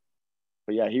happen.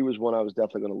 But yeah, he was one I was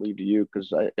definitely going to leave to you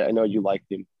because I know you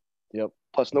liked him. Yep.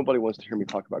 Plus, nobody wants to hear me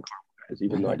talk about Carmel guys,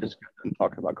 even though I just got done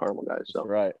talking about Carmel guys. So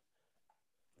right.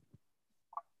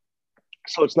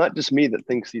 So it's not just me that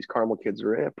thinks these Carmel kids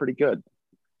are pretty good.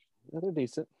 Yeah, they're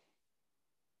decent.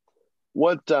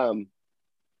 What? Give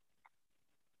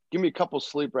me a couple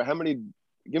sleeper.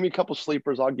 Give me a couple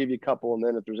sleepers. I'll give you a couple, and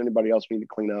then if there's anybody else we need to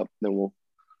clean up, then we'll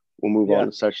move on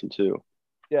to session 2.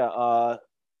 Yeah. I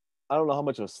don't know how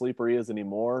much of a sleeper he is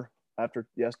anymore after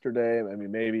yesterday. I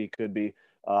mean, maybe he could be.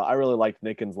 I really liked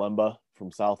Nickens Lemba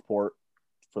from Southport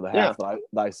for the half that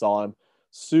I saw him.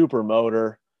 Super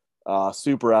motor,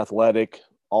 super athletic,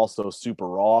 also super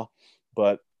raw.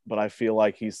 But I feel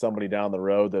like he's somebody down the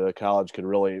road that a college could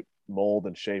really mold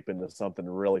and shape into something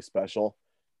really special.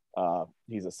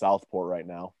 He's at Southport right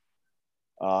now.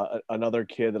 Another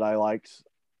kid that I liked,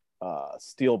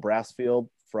 Steele Brassfield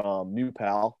from New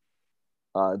Pal.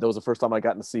 That was the first time I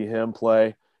got to see him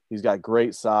play. He's got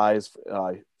great size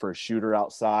for a shooter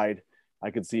outside.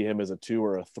 I could see him as a 2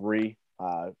 or a 3.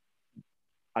 I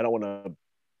don't want to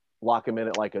lock him in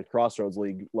at like a Crossroads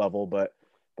League level, but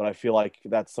I feel like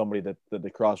that's somebody that the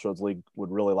Crossroads League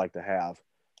would really like to have.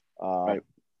 Right.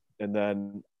 And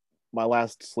then my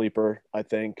last sleeper, I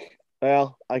think,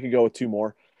 well, I could go with 2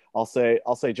 more. I'll say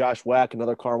Josh Wack,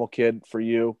 another Carmel kid for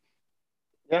you.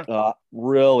 Yeah.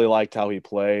 Really liked how he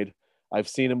played. I've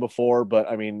seen him before, but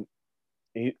I mean,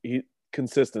 he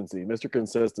consistency, Mr.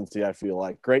 Consistency. I feel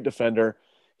like great defender.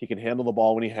 He can handle the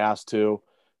ball when he has to.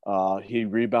 He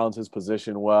rebounds his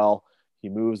position well. He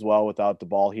moves well without the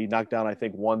ball. He knocked down, I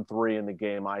think, 1 3 in the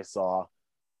game I saw.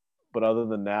 But other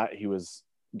than that, he was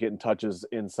getting touches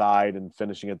inside and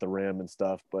finishing at the rim and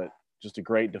stuff. But just a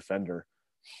great defender.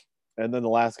 And then the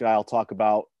last guy I'll talk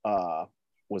about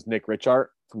was Nick Richart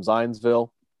from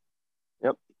Zionsville.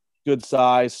 Yep. Good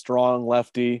size, strong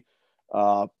lefty,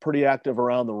 pretty active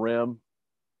around the rim.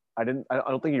 I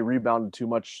don't think he rebounded too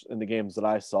much in the games that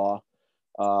I saw.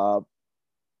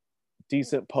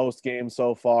 Decent post game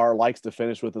so far. Likes to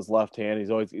finish with his left hand.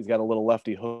 He's got a little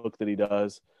lefty hook that he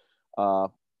does.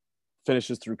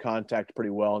 Finishes through contact pretty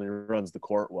well, and he runs the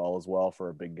court well as well for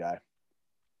a big guy.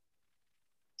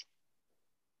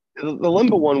 The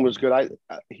Lemba one was good.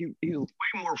 He's way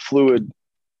more fluid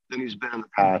than he's been in the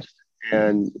past,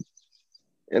 and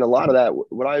a lot of that,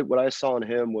 what I saw in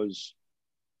him was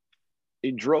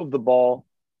he drove the ball,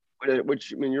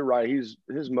 which I mean, you're right. His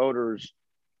motor's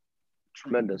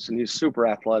tremendous, and he's super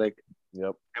athletic.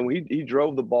 Yep. And when he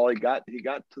drove the ball, he got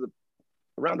to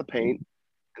around the paint,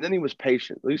 and then he was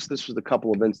patient. At least this was the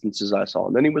couple of instances I saw.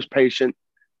 And then he was patient,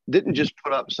 didn't just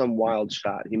put up some wild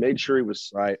shot. He made sure he was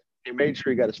right. He made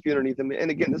sure he got his feet underneath him.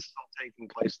 And again, this is all taking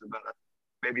place in about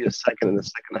maybe a second and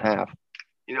a half.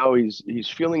 He's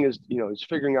feeling he's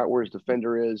figuring out where his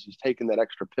defender is. He's taking that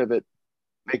extra pivot.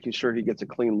 making sure he gets a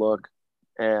clean look.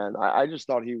 And I just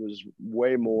thought he was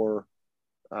way more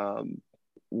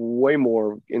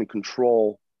in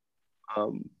control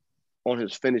on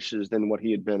his finishes than what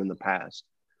he had been in the past.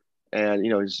 And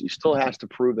he still has to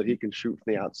prove that he can shoot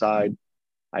from the outside.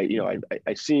 I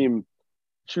see him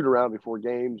shoot around before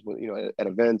games, when at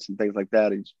events and things like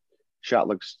that. His shot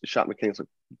mechanics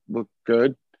look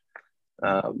good,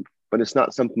 but it's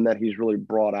not something that he's really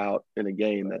brought out in a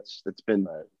game that's been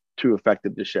too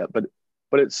effective just yet. But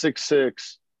at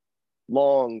 6'6",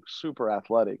 long, super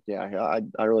athletic. Yeah,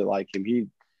 I really like him.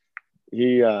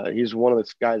 He's one of the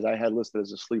guys I had listed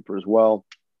as a sleeper as well.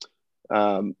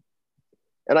 And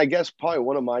I guess probably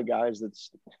one of my guys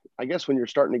I guess when you're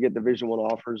starting to get Division I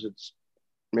offers, it's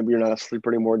maybe you're not a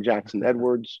sleeper anymore, Jackson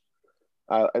Edwards.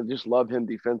 I just love him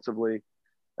defensively.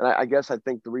 And I guess I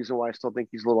think the reason why I still think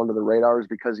he's a little under the radar is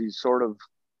because he's sort of,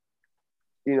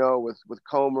 with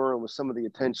Comer and with some of the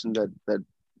attention that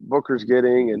Booker's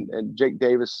getting, and Jake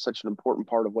Davis is such an important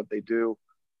part of what they do.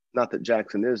 Not that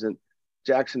Jackson isn't.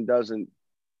 Jackson doesn't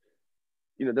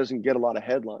get a lot of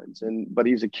headlines, but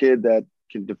he's a kid that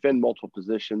can defend multiple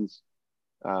positions.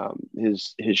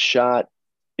 His shot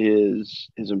is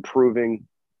improving,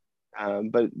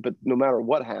 but no matter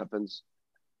what happens,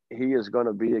 he is going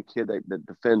to be a kid that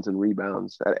defends and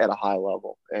rebounds at a high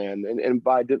level, and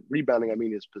by rebounding I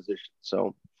mean his position.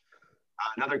 So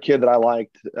another kid that I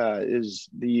liked is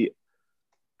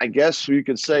I guess you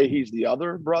could say he's the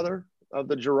other brother of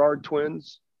the Girard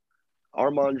twins,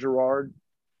 Armand Girard.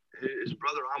 His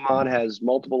brother Armand has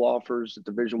multiple offers at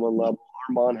Division I level.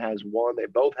 Armand has one. They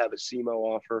both have a SEMO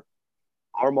offer.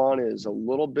 Armand is a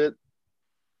little bit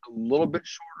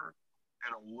shorter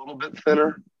and a little bit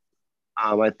thinner.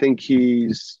 I think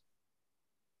he's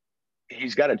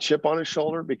got a chip on his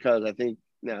shoulder because I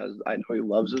know he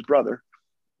loves his brother,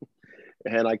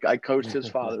 and I coached his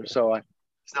father, so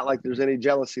it's not like there's any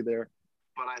jealousy there.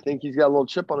 But I think he's got a little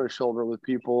chip on his shoulder with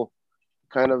people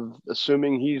kind of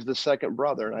assuming he's the second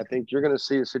brother. And I think you're going to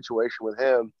see a situation with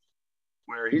him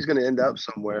where he's going to end up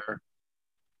somewhere.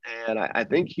 And I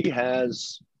think he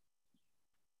shoots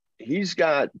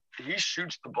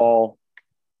the ball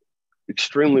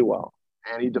extremely well,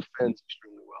 and he defends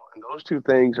extremely well. And those two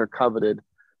things are coveted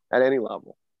at any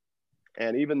level.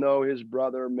 And even though his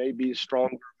brother may be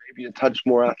stronger, maybe a touch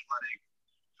more athletic,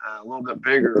 a little bit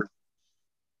bigger,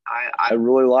 I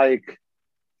really like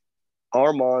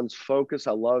Armand's focus.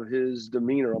 I love his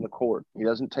demeanor on the court. He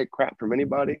doesn't take crap from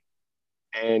anybody,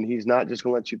 and he's not just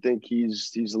going to let you think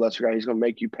he's the lesser guy. He's going to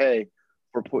make you pay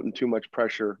for putting too much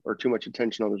pressure or too much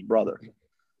attention on his brother.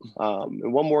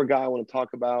 And one more guy I want to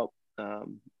talk about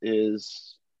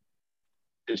is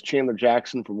Chandler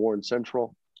Jackson from Warren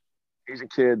Central. He's a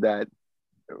kid that,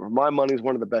 for my money, is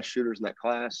one of the best shooters in that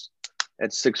class.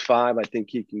 At 6'5", I think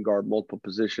he can guard multiple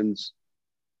positions.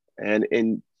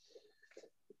 And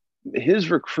his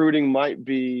recruiting might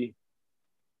be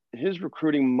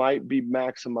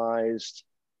maximized.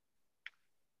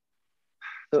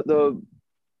 Well,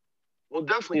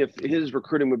 definitely, if his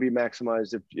recruiting would be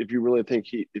maximized, if you really think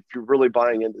if you're really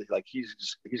buying into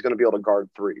he's going to be able to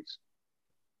guard threes,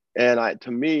 and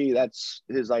to me that's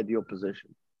his ideal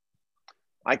position.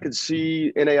 I could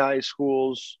see NAI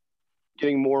schools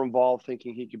getting more involved,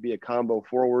 thinking he could be a combo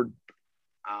forward.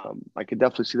 I could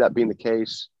definitely see that being the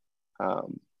case.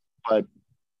 But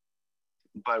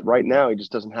right now he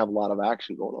just doesn't have a lot of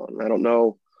action going on. I don't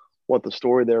know what the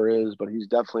story there is, but he's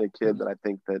definitely a kid that I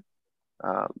think that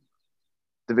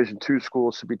Division II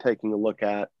schools should be taking a look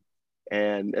at.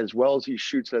 And as well as he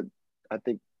shoots it, I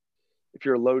think if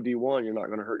you're a low D1, you're not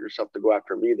going to hurt yourself to go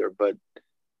after him either.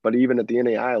 But even at the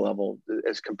NAI level,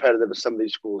 as competitive as some of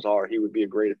these schools are, he would be a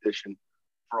great addition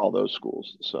for all those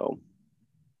schools. So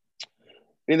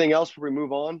anything else before we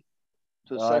move on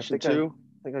to session 2?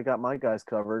 I think I got my guys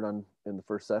covered in the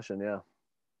first session. Yeah.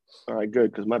 All right,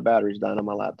 good. Because my battery's dying on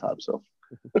my laptop. So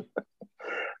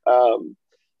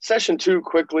session 2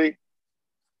 quickly.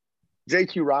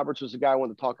 JT Roberts was the guy I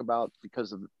wanted to talk about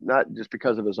not just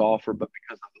because of his offer, but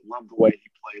because I love the way he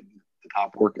played the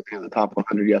top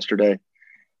 100 yesterday.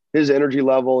 His energy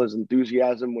level, his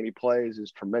enthusiasm when he plays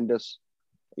is tremendous.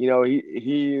 He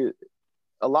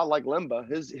a lot like Lemba,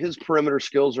 his perimeter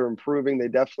skills are improving. They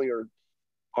definitely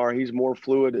are. He's more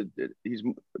fluid. He's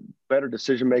a better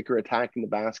decision maker attacking the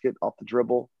basket off the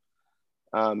dribble.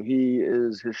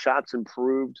 His shot's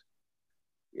improved,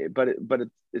 but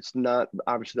it's not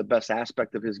obviously the best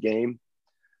aspect of his game.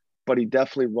 But he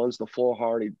definitely runs the floor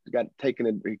hard. He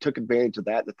took advantage of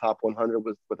that in the top 100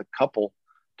 with a couple,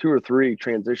 2 or 3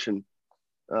 transition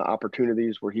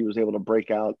opportunities where he was able to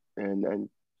break out and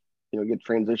get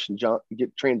transition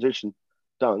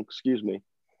dunk. Excuse me.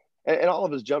 and all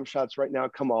of his jump shots right now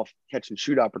come off catch and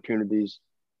shoot opportunities.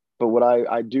 But what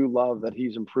I do love that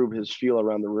he's improved his feel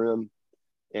around the rim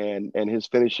and his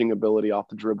finishing ability off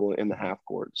the dribble in the half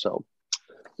court. So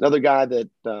another guy that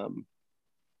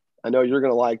I know you're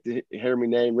going to like to hear me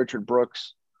name, Richard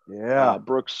Brooks. Yeah.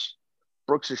 Brooks'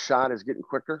 shot is getting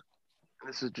quicker.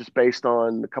 This is just based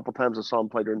on a couple times I saw him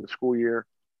play during the school year.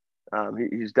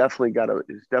 He's definitely got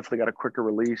a quicker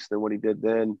release than what he did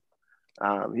then.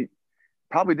 He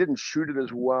probably didn't shoot it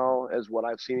as well as what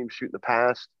I've seen him shoot in the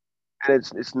past. And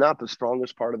it's not the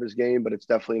strongest part of his game, but it's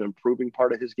definitely an improving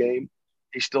part of his game.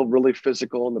 He's still really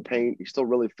physical in the paint. He's still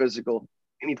really physical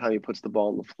anytime he puts the ball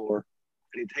on the floor.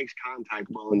 And he takes contact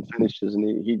well and finishes,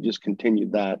 and he just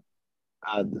continued that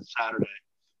this Saturday.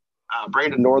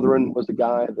 Brandon Northern was the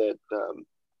guy that,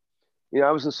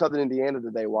 I was in Southern Indiana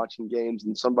today watching games,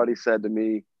 and somebody said to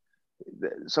me,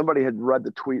 somebody had read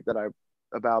the tweet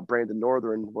about Brandon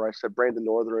Northern, where I said Brandon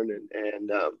Northern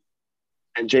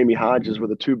and Jamie Hodges were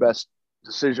the two best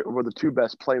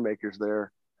playmakers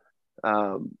there,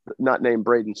 not named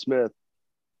Braden Smith.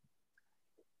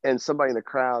 And somebody in the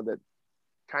crowd that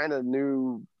kind of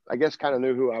knew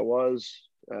who I was,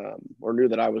 or knew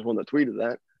that I was one that tweeted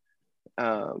that,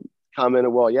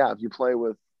 commented, well, yeah, if you play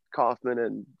with Kaufman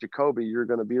and Jacoby, you're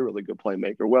going to be a really good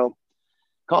playmaker. Well,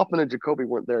 Kaufman and Jacoby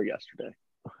weren't there yesterday,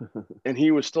 and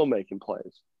he was still making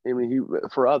plays. I mean,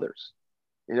 for others,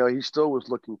 he still was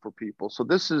looking for people. So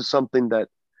this is something that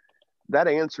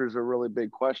answers a really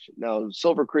big question. Now,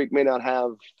 Silver Creek may not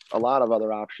have a lot of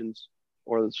other options,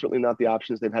 or certainly not the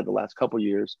options they've had the last couple of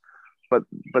years, but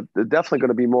they're definitely going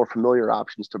to be more familiar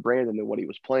options to Brandon than what he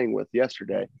was playing with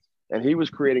yesterday. And he was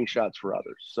creating shots for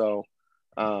others. So,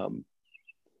 I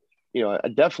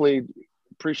definitely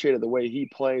appreciated the way he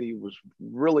played. He was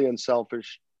really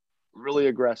unselfish, really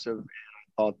aggressive. And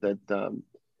I thought that,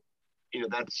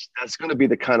 that's going to be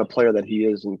the kind of player that he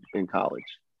is in college.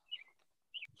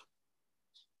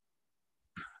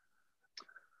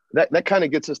 That kind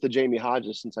of gets us to Jamie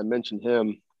Hodges, since I mentioned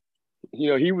him.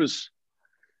 He's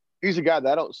a guy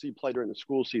that I don't see play during the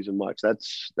school season much.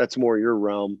 That's more your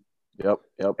realm. Yep.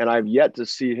 And I've yet to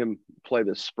see him play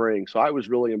this spring. So I was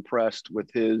really impressed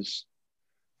with he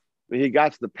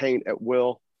got to the paint at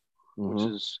will,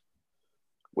 mm-hmm.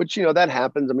 which that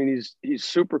happens. I mean, he's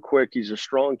super quick. He's a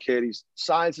strong kid.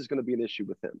 Size is going to be an issue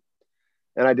with him.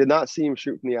 And I did not see him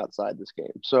shoot from the outside this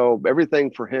game. So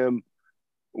everything for him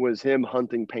was him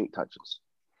hunting paint touches.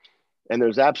 And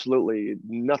there's absolutely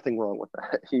nothing wrong with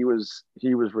that. He was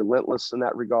relentless in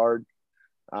that regard.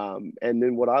 And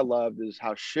then what I loved is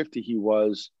how shifty he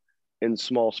was in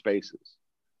small spaces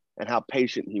and how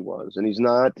patient he was. And he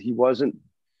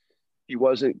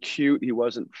wasn't cute. He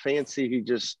wasn't fancy.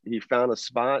 He found a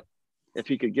spot. If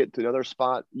he could get to another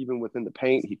spot, even within the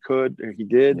paint, he could, or he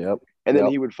did. Yep. And then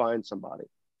he would find somebody.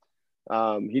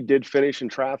 He did finish in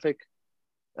traffic.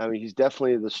 I mean, he's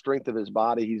definitely the strength of his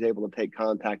body. He's able to take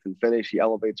contact and finish. He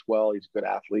elevates well. He's a good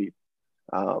athlete.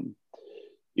 So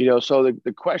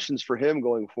the questions for him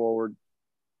going forward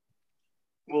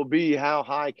will be, how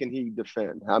high can he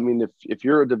defend? I mean, if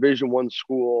you're a Division I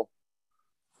school,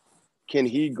 can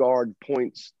he guard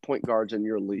point guards in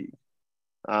your league?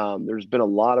 There's been a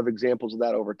lot of examples of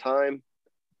that over time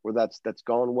where that's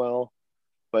gone well.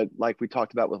 But like we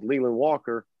talked about with Leland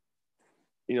Walker,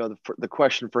 the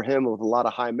question for him with a lot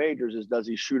of high majors is, does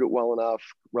he shoot it well enough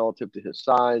relative to his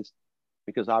size?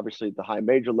 Because obviously at the high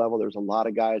major level, there's a lot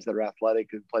of guys that are athletic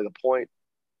who play the point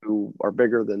who are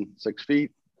bigger than 6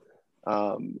 feet.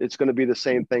 It's going to be the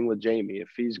same thing with Jamie. If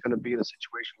he's going to be in a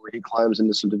situation where he climbs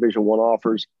into some Division I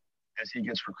offers as he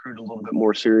gets recruited a little bit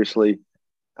more seriously,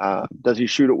 does he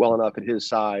shoot it well enough at his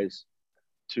size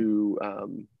to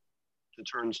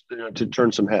turn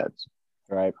some heads?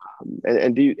 Right.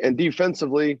 And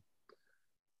defensively,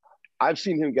 I've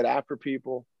seen him get after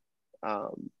people.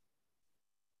 I've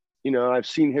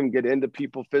seen him get into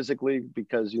people physically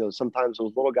because, sometimes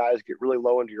those little guys get really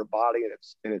low into your body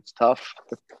and it's tough.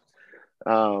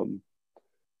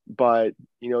 But,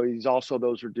 he's also,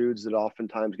 those are dudes that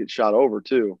oftentimes get shot over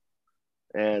too.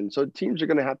 And so teams are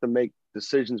going to have to make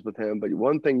decisions with him. But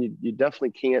one thing you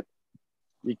definitely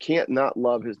can't not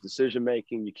love his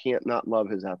decision-making. You can't not love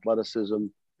his athleticism.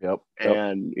 Yep.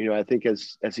 And, I think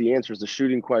as he answers the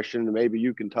shooting question, and maybe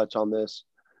you can touch on this,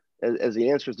 as he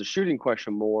answers the shooting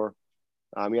question more.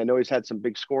 I mean, I know he's had some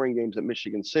big scoring games at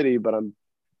Michigan City, but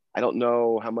I don't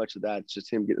know how much of that's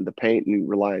just him getting the paint and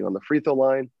relying on the free throw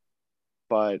line.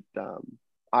 But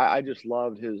I just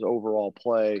loved his overall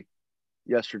play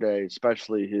yesterday,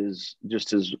 especially his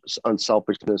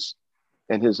unselfishness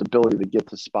and his ability to get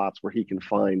to spots where he can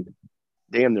find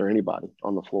damn near anybody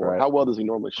on the floor. Right. How well does he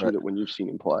normally shoot Right. it when you've seen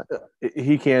him play?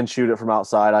 He can shoot it from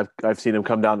outside. I've seen him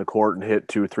come down the court and hit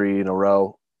 2-3 in a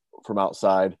row from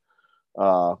outside.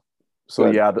 So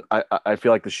Good. yeah, I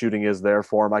feel like the shooting is there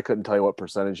for him. I couldn't tell you what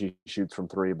percentage he shoots from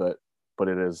three, but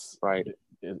it is right.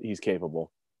 He's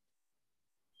capable.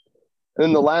 And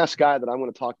then the last guy that I'm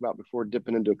going to talk about before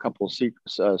dipping into a couple of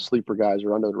sleeper guys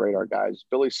or under the radar guys,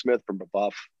 Billy Smith from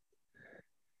Buff.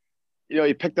 You know,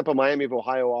 he picked up a Miami of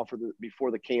Ohio offer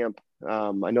before the camp.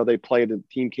 I know they played a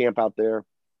team camp out there,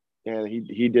 and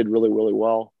he did really, really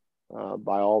well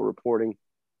by all reporting.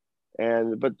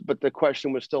 And but the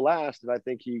question was still asked, and I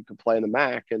think he could play in the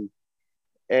MAC.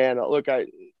 And look,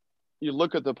 you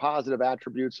look at the positive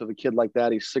attributes of a kid like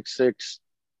that. He's 6'6".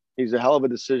 He's a hell of a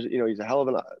decision. You know, he's a hell of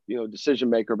an decision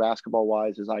maker basketball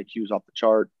wise. His IQ's off the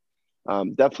chart.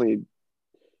 Definitely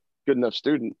good enough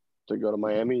student to go to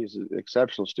Miami. He's an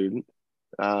exceptional student.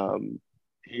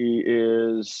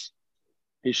 He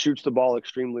shoots the ball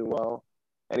extremely well,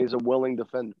 and he's a willing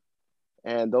defender.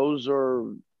 And those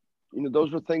are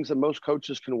things that most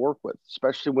coaches can work with,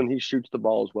 especially when he shoots the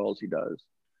ball as well as he does.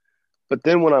 But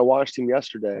then when I watched him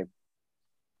yesterday,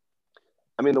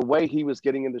 I mean, the way he was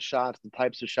getting into shots, the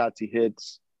types of shots he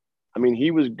hits, I mean,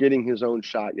 he was getting his own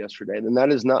shot yesterday. And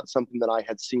that is not something that I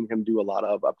had seen him do a lot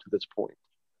of up to this point.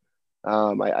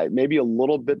 I maybe a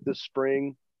little bit this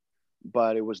spring,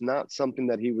 but it was not something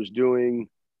that he was doing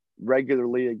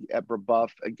regularly at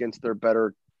Buff against their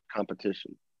better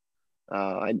competition.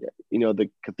 The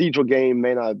Cathedral game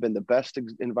may not have been the best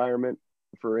environment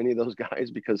for any of those guys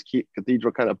because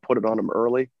Cathedral kind of put it on them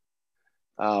early.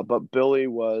 But Billy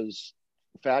was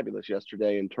fabulous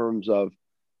yesterday in terms of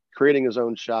creating his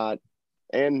own shot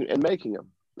and making them.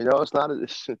 You know,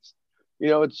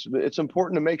 it's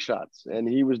important to make shots, and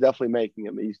he was definitely making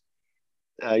them.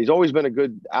 He's always been a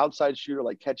good outside shooter,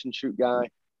 like catch and shoot guy,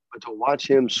 but to watch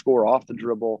him score off the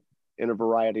dribble in a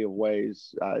variety of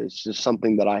ways, it's just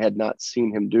something that I had not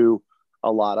seen him do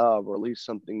a lot of, or at least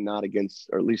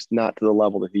not to the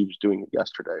level that he was doing it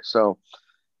yesterday. So,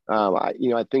 I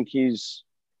think he's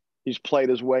played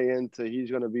his way into,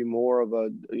 he's going to be more of a,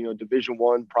 Division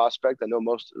I prospect. I know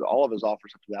all of his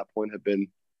offers up to that point have been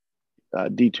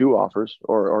D2 offers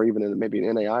or even maybe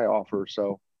an NAI offer.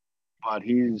 So, but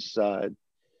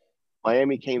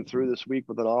Miami came through this week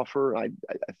with an offer. I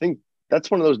think that's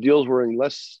one of those deals where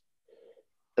unless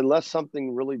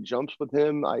something really jumps with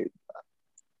him,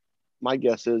 my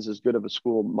guess is as good of a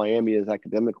school Miami is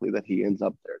academically that he ends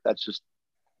up there. That's just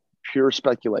pure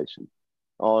speculation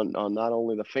on not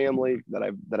only the family that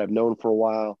I've known for a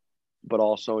while, but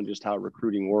also in just how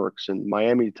recruiting works. And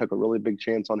Miami took a really big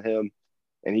chance on him,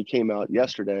 and he came out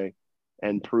yesterday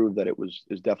and proved that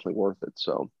is definitely worth it.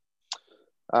 So,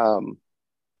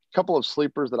 couple of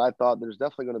sleepers that I thought there's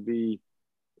definitely going to be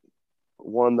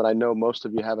one that I know most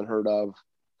of you haven't heard of.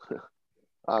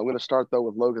 I'm going to start though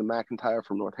with Logan McIntyre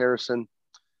from North Harrison.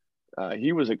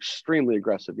 He was extremely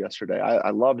aggressive yesterday.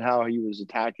 I loved how he was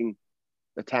attacking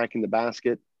the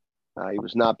basket. He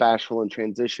was not bashful in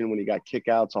transition when he got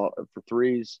kickouts for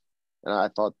threes, and I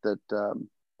thought that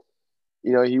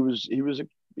he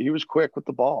was quick with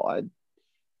the ball.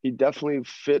 He definitely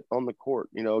fit on the court,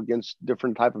 against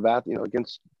different type of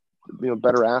against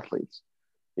better athletes.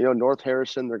 North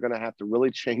Harrison, they're going to have to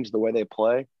really change the way they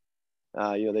play.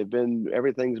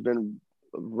 Everything's been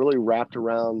really wrapped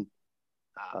around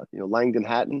Langdon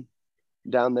Hatton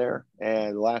down there,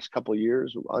 and the last couple of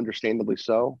years, understandably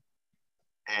so.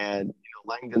 And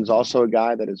Langdon's also a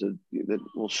guy that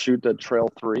will shoot the trail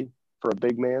three for a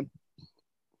big man,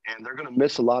 and they're going to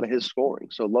miss a lot of his scoring.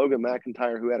 So Logan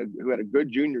McIntyre, who had a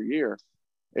good junior year,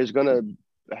 is going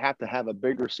to have a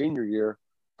bigger senior year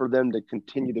for them to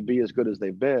continue to be as good as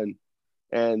they've been.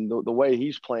 And the way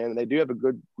he's playing, they do have a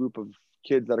good group of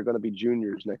kids that are going to be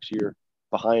juniors next year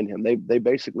behind him. They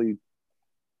basically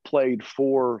played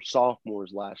 4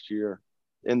 sophomores last year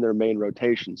in their main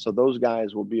rotation. So those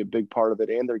guys will be a big part of it.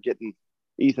 And they're getting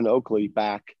Ethan Oakley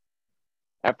back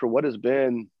after what has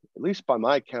been, at least by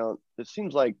my count, it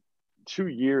seems like 2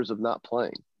 years of not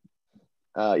playing.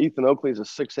 Ethan Oakley is a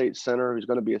 6'8" center who's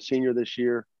going to be a senior this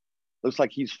year. Looks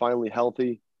like he's finally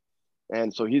healthy.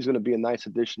 And so he's going to be a nice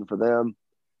addition for them.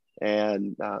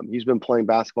 And he's been playing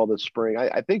basketball this spring.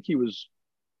 I think he was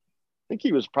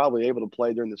probably able to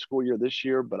play during the school year this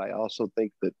year, but I also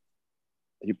think that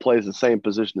he plays the same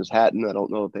position as Hatton. I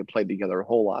don't know if they played together a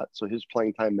whole lot, so his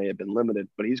playing time may have been limited,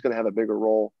 but he's going to have a bigger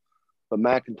role. But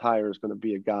McIntyre is going to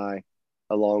be a guy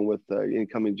along with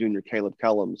incoming junior Caleb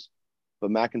Kellums.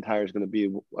 But McIntyre is going to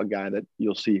be a guy that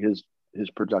you'll see his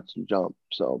production jump.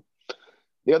 So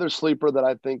The other sleeper that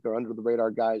I think are under the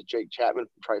radar guys, Jake Chapman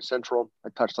from Tri Central. I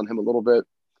touched on him a little bit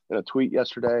in a tweet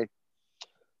yesterday.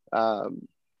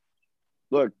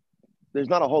 Look, there's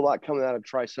not a whole lot coming out of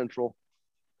Tri Central.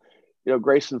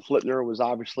 Grayson Flitner was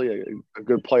obviously a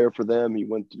good player for them. He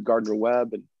went to Gardner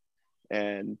Webb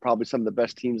and probably some of the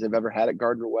best teams they've ever had at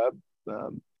Gardner Webb.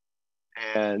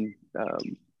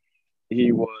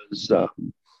 He was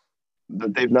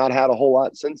they've not had a whole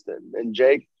lot since then. And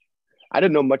Jake, I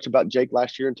didn't know much about Jake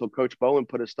last year until Coach Bowen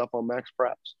put his stuff on Max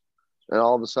Preps. And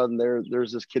all of a sudden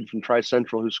there's this kid from Tri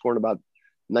Central who's scoring about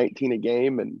 19 a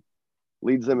game and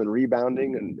leads them in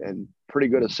rebounding and pretty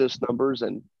good assist numbers.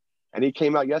 And he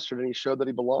came out yesterday and he showed that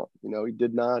he belonged. He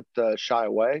did not shy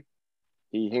away.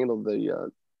 He handled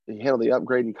the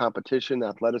upgrade in competition,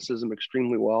 athleticism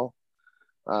extremely well.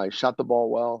 He shot the ball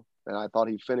well, and I thought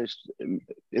he finished in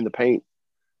the paint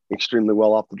extremely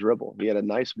well off the dribble. He had a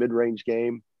nice mid-range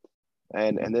game,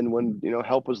 and then when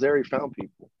help was there, he found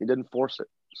people. He didn't force it,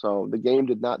 so the game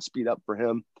did not speed up for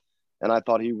him. And I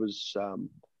thought he was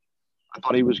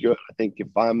good. I think if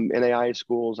I'm NAIA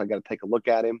schools, I got to take a look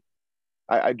at him.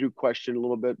 I do question a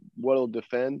little bit what he'll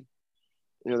defend.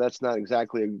 That's not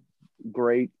exactly a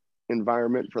great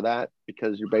environment for that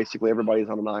because you're basically everybody's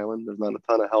on an island. There's not a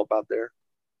ton of help out there.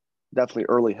 Definitely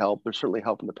early help. There's certainly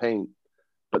help in the paint,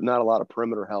 but not a lot of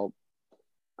perimeter help.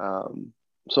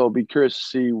 So I'll be curious to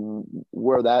see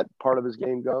where that part of his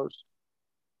game goes.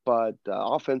 But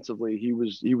offensively, he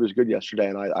was good yesterday,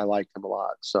 and I liked him a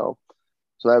lot. So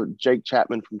that was Jake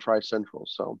Chapman from Tri Central.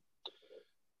 So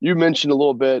you mentioned a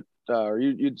little bit, or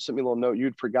you'd sent me a little note.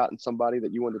 You'd forgotten somebody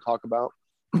that you wanted to talk about.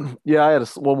 Yeah, I had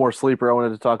one more sleeper I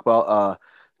wanted to talk about.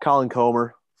 Colin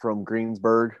Comer from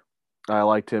Greensburg. I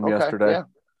liked him yesterday.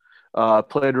 Yeah.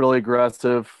 Played really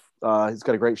aggressive. He's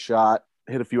got a great shot.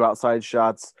 Hit a few outside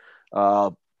shots.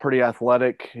 Pretty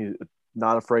athletic. He's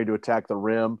not afraid to attack the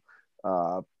rim.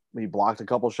 He blocked a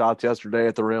couple shots yesterday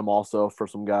at the rim also for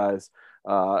some guys.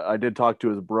 I did talk to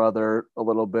his brother a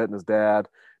little bit and his dad.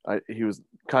 He was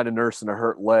kind of nursing a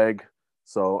hurt leg.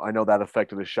 So I know that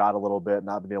affected his shot a little bit,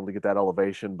 not being able to get that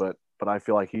elevation, but I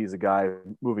feel like he's a guy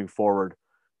moving forward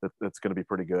that's going to be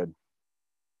pretty good.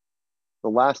 The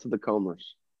last of the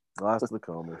Comers.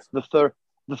 The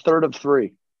third of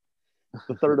three.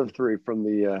 The third of three from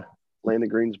the land of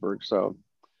Greensburg. So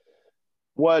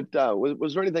what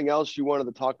was there anything else you wanted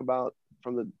to talk about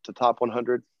from the top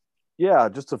 100? Yeah,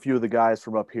 just a few of the guys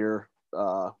from up here,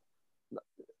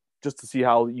 just to see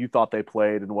how you thought they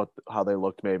played and how they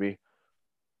looked maybe.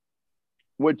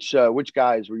 Which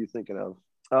guys were you thinking of?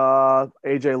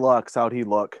 AJ Lux, how'd he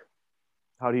look?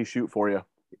 How'd he shoot for you?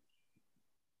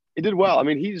 He did well. I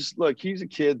mean, he's a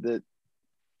kid that,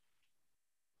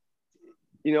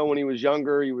 when he was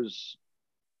younger, he was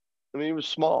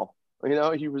small.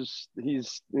 He's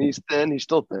thin. He's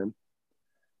still thin,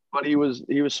 but he was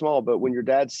small. But when your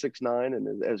dad's 6'9"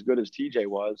 and as good as TJ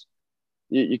was,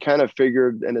 you kind of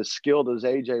figured, and as skilled as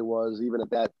AJ was, even at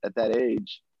that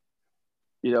age,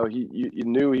 you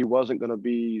knew he wasn't going to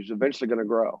be. He was eventually going to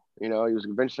grow. He was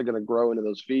eventually going to grow into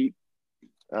those feet.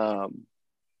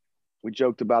 We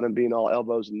joked about him being all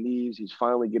elbows and knees. He's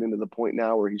finally getting to the point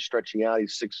now where he's stretching out.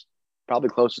 He's probably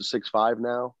close to 6'5"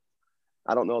 now.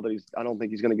 I don't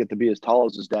think he's going to get to be as tall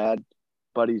as his dad,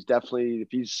 but he's definitely, if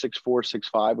he's 6'4",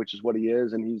 6'5", which is what he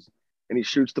is, and he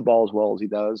shoots the ball as well as he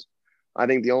does. I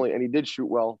think and he did shoot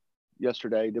well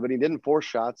yesterday, but he didn't force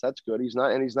shots. That's good. He's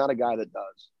not a guy that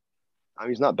does. I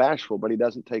mean, he's not bashful, but he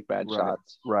doesn't take bad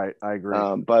shots. Right. I agree.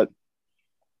 But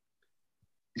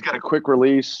he's got a quick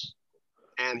release,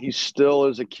 and he still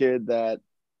is a kid that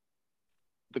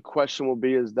the question will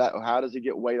be how does he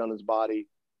get weight on his body?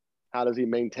 How does he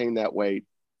maintain that weight?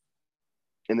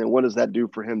 And then what does that do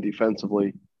for him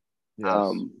defensively?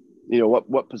 Yes.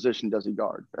 What position does he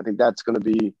guard? I think that's going to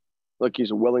be, look,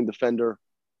 he's a willing defender,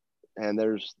 and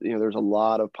there's a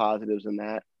lot of positives in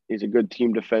that. He's a good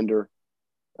team defender.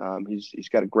 He's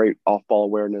got a great off-ball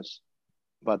awareness,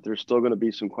 but there's still going to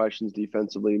be some questions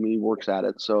defensively. I mean, he works at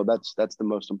it, so that's the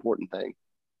most important thing.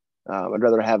 I'd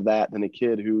rather have that than a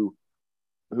kid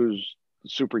who's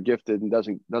super gifted and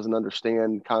doesn't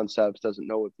understand concepts, doesn't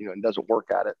know it, and doesn't work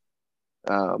at it.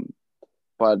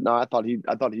 But no, I thought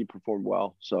he performed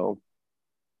well. So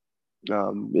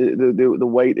the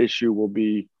weight issue will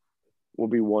be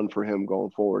one for him going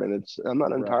forward, and I'm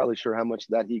not entirely sure how much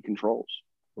that he controls.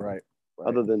 Right.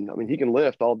 Other than, I mean, he can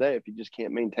lift all day if he just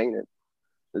can't maintain it.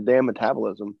 The damn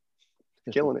metabolism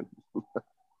is killing him.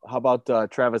 How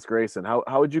about Travis Grayson? How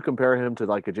would you compare him to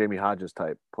like a Jamie Hodges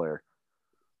type player?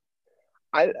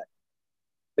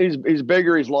 He's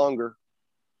bigger, he's longer.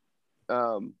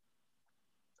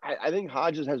 I think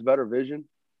Hodges has better vision.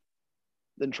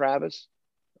 than Travis.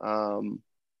 And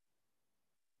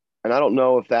I don't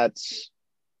know if that's,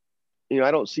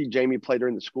 I don't see Jamie play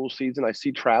during the school season. I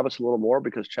see Travis a little more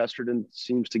because Chesterton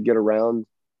seems to get around,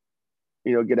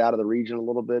 get out of the region a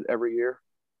little bit every year.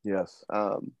 Yes.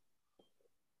 I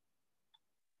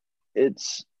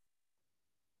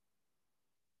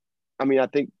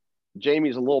think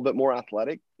Jamie's a little bit more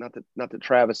athletic. Not that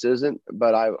Travis isn't,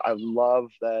 but I love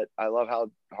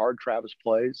how hard Travis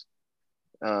plays.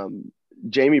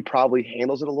 Jamie probably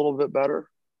handles it a little bit better.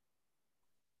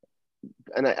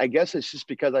 And I guess it's just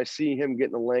because I see him get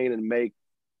in the lane and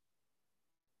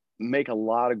make a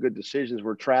lot of good decisions,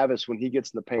 where Travis, when he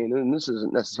gets in the paint, and this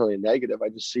isn't necessarily a negative, I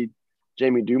just see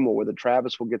Jamie do more with it.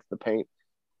 Travis will get to the paint.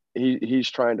 He's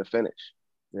trying to finish.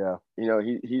 Yeah.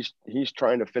 He's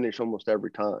trying to finish almost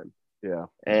every time. Yeah.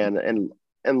 And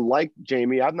like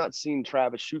Jamie, I've not seen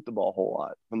Travis shoot the ball a whole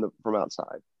lot from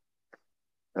outside.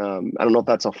 I don't know if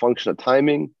that's a function of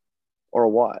timing or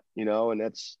what, and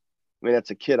that's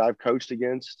a kid I've coached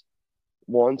against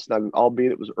once, and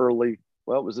albeit it was early.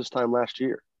 Well, it was this time last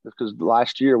year, because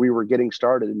last year we were getting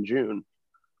started in June.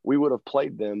 We would have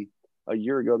played them a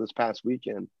year ago this past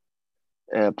weekend,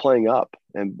 and playing up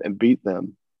and beat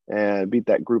them and beat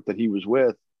that group that he was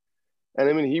with.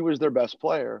 And he was their best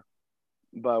player,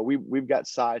 but we've got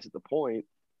size at the point,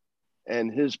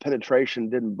 and his penetration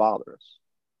didn't bother us.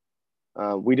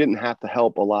 We didn't have to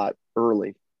help a lot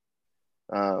early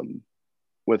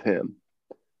with him,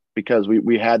 because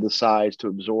we had the size to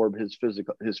absorb his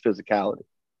physicality.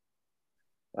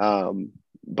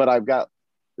 But I've got,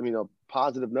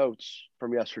 positive notes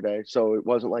from yesterday. So it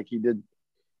wasn't like he did,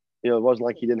 it wasn't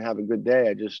like he didn't have a good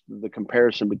day. The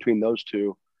comparison between those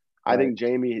two, right. I think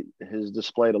Jamie has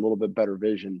displayed a little bit better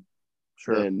vision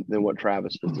than what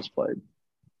Travis has displayed.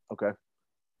 Okay.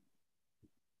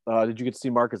 Did you get to see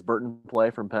Marcus Burton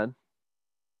play from Penn?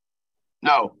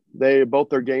 No, both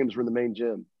their games were in the main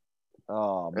gym.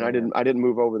 Oh, man. And I didn't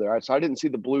move over there. So I didn't see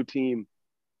the blue team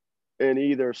in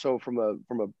either. So from a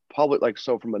public,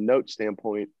 from a note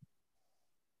standpoint,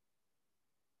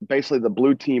 basically the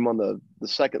blue team on the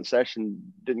second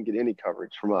session didn't get any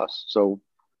coverage from us. So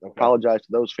apologize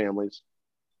to those families,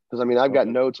 because I've got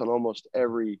notes on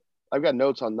I've got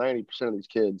notes on 90% of these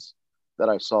kids that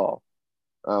I saw.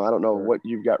 I don't know what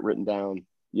you've got written down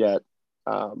yet.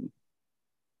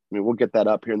 We'll get that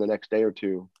up here in the next day or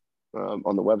two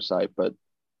on the website, but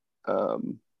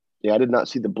I did not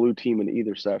see the blue team in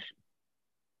either session.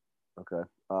 Okay.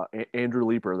 Andrew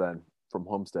Leeper then from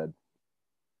Homestead.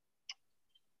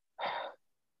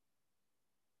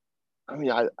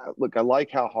 I like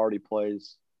how hard he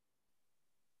plays.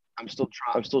 I'm still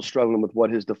struggling with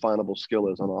what his definable skill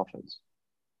is on offense.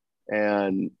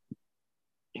 And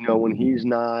when he's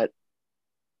not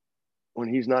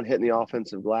hitting the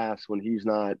offensive glass, when he's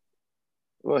not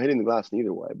hitting the glass in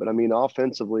either way, but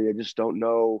offensively, I just don't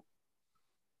know.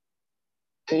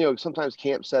 And, sometimes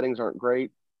camp settings aren't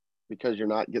great because you're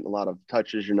not getting a lot of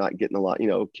touches. You're not getting a lot,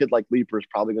 a kid like Leeper is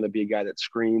probably going to be a guy that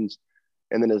screens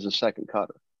and then is a second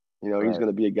cutter. Right. He's going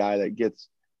to be a guy that gets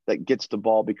the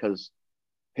ball because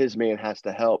his man has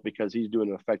to help, because he's doing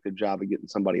an effective job of getting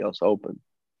somebody else open.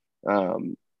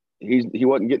 He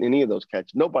wasn't getting any of those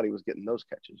catches. Nobody was getting those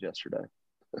catches yesterday,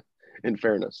 in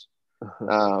fairness.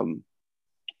 But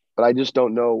I just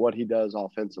don't know what he does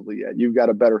offensively yet. You've got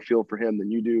a better feel for him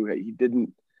than you do. He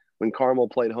didn't, when Carmel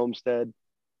played Homestead,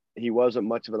 he wasn't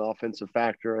much of an offensive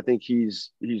factor. I think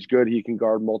he's good. He can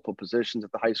guard multiple positions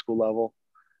at the high school level.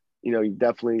 I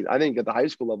think at the high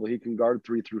school level, he can guard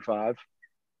 3 through 5.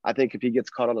 I think if he gets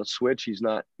caught on a switch, he's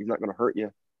not going to hurt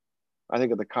you. I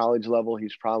think at the college level,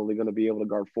 he's probably going to be able to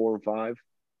guard 4 and 5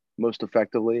 most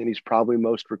effectively. And he's probably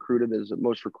most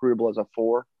recruitable as a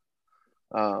 4.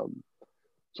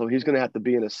 So he's going to have to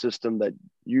be in a system that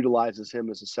utilizes him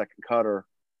as a second cutter.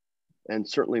 And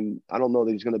certainly, I don't know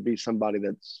that he's going to be somebody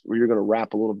where you're going to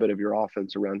wrap a little bit of your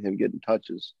offense around him getting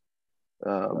touches.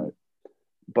 Right.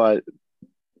 But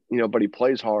he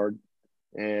plays hard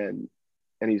and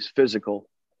he's physical.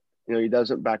 He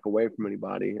doesn't back away from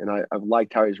anybody. And I've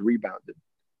liked how he's rebounded.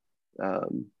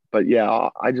 But yeah,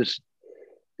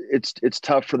 it's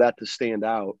tough for that to stand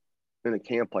out in a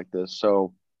camp like this.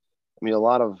 So, a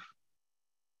lot of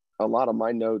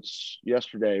my notes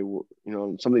yesterday,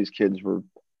 some of these kids were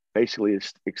basically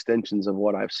extensions of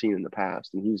what I've seen in the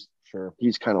past. And he's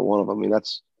kind of one of them.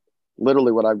 That's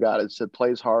literally what I've got. It said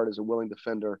plays hard, as a willing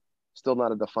defender, still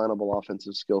not a definable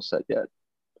offensive skill set yet.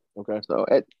 Okay. So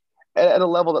at a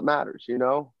level that matters,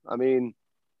 there's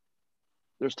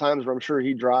times where I'm sure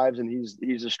he drives and he's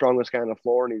the strongest guy on the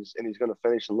floor, and he's going to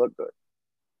finish and look good.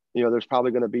 There's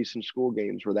probably going to be some school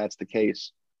games where that's the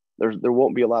case. there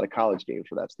won't be a lot of college games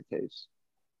where that's the case.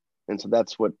 And so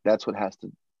that's what has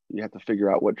to, you have to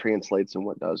figure out what translates and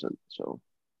what doesn't. So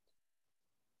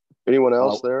anyone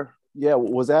else there? Yeah.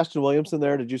 Was Ashton Williamson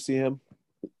there? Did you see him?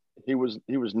 He was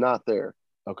not there.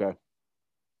 Okay.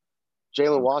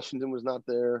 Jalen Washington was not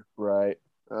there. Right.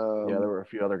 Yeah, there were a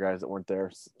few other guys that weren't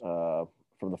there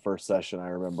from the first session. I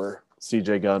remember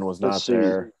CJ Gunn was not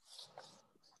there.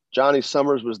 Johnny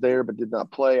Summers was there but did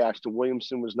not play. Ashton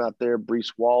Williamson was not there.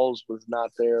 Brees Walls was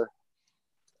not there.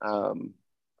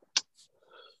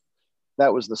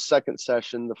 That was the second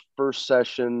session. The first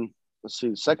session,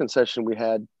 the second session we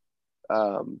had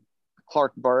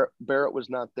Clark Barrett was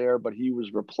not there, but he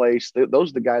was replaced. Those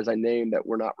are the guys I named that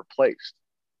were not replaced.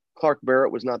 Clark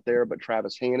Barrett was not there, but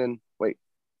Travis Hannon. Wait,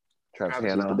 Travis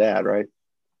is the dad, right?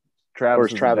 Or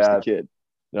is Travis the kid?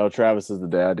 No, Travis is the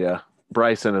dad, yeah.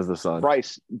 Bryson is the son.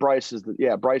 Bryson is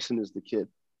the kid.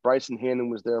 Bryson Hannon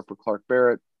was there for Clark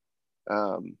Barrett.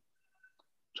 Trying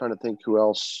to think who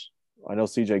else. I know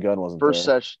CJ Gunn wasn't first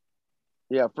session.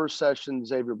 Yeah, first session,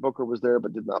 Xavier Booker was there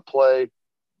but did not play.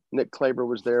 Nick Klaber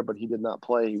was there, but he did not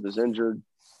play. He was injured.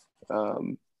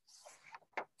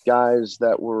 Guys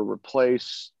that were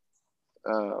replaced.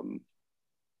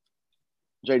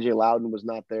 J.J. Loudon was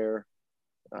not there.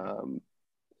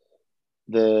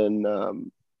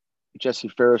 Then Jesse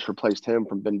Ferris replaced him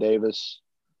from Ben Davis.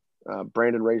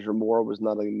 Brandon Razor Moore was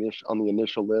not on the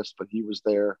initial list, but he was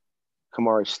there.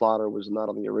 Kamari Slaughter was not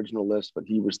on the original list, but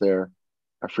he was there.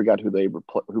 I forgot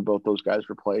who both those guys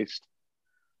replaced.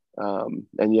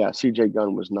 And yeah, CJ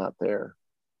Gunn was not there.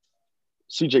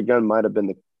 CJ Gunn might have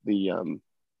been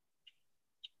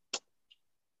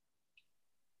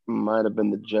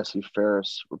the Jesse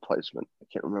Ferris replacement. I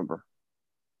can't remember.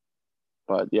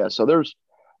 But yeah, so there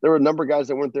were a number of guys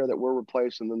that weren't there that were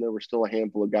replaced, and then there were still a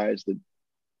handful of guys that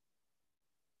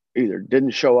either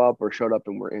didn't show up or showed up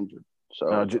and were injured.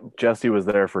 So Jesse was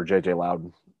there for JJ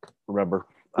Loudon. Remember?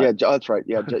 Yeah, that's right.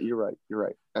 Yeah, you're right. You're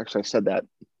right. Actually, I said that,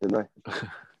 didn't I?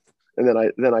 And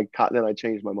then I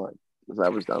changed my mind because I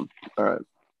was dumb. All right.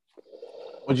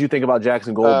 What did you think about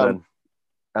Jackson Gold then?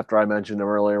 After I mentioned him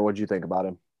earlier, what did you think about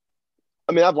him?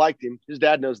 I mean, I've liked him. His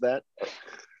dad knows that.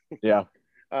 Yeah.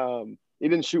 He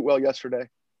didn't shoot well yesterday.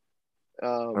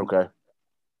 Okay.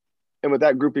 And with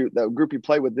that group he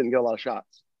played with didn't get a lot of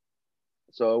shots.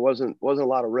 So it wasn't a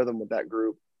lot of rhythm with that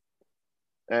group.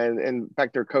 And in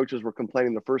fact, their coaches were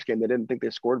complaining the first game they didn't think they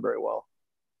scored very well.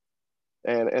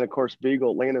 And of course,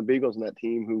 Landon Beagle's in that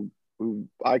team who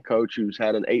I coach, who's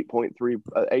had an 8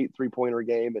 3-pointer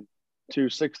game and 2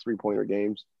 6 3-pointer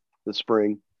games this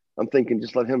spring. I'm thinking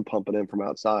just let him pump it in from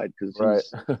outside because right.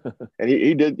 And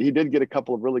he did get a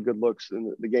couple of really good looks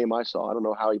in the game I saw. I don't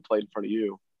know how he played in front of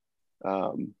you,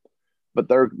 but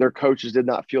their coaches did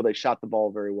not feel they shot the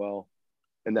ball very well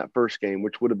in that first game,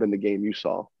 which would have been the game you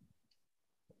saw.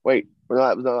 Wait, no,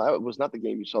 that was not the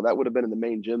game you saw. That would have been in the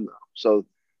main gym though. So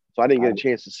I didn't get a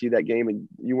chance to see that game, and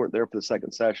you weren't there for the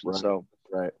second session. Right. So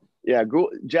right, yeah,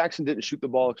 Jackson didn't shoot the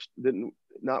ball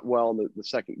not well in the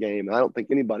second game. And I don't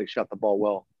think anybody shot the ball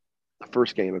well the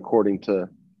first game, according to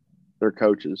their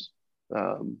coaches.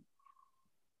 And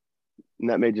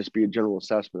that may just be a general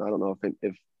assessment. I don't know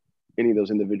if any of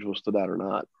those individuals stood out or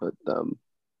not, but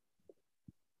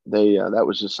that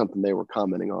was just something they were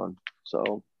commenting on.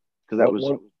 So because that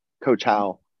was Coach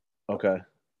Howell. Okay.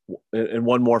 And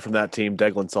one more from that team,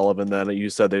 Declan Sullivan. Then you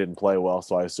said they didn't play well,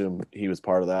 so I assume he was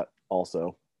part of that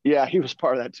also. Yeah, he was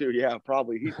part of that too. Yeah,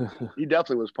 probably. He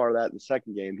definitely was part of that in the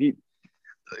second game.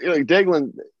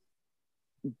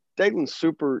 Declan's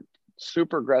super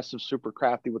aggressive, super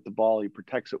crafty with the ball. He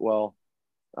protects it well.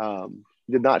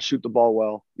 He did not shoot the ball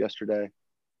well yesterday.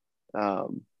 I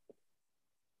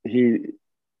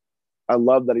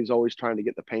love that he's always trying to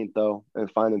get the paint though and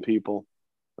finding people.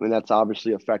 I mean, that's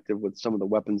obviously effective with some of the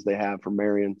weapons they have for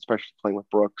Marion, especially playing with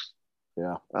Brooks.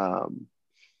 Yeah.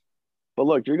 But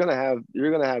look, you're gonna have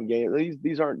games.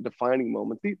 These aren't defining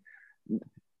moments.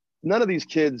 None of these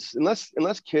kids,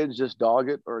 unless kids just dog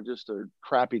it or just are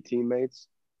crappy teammates,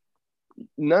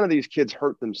 none of these kids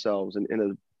hurt themselves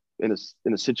in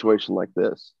a situation like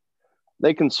this.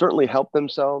 They can certainly help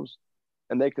themselves,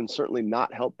 and they can certainly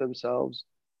not help themselves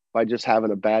by just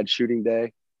having a bad shooting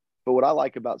day. But what I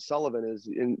like about Sullivan is,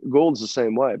 and Gould's the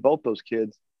same way. Both those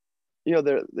kids, they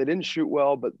didn't shoot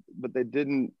well, but they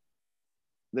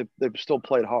still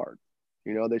played hard.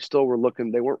 They still were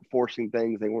looking. They weren't forcing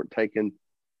things. They weren't taking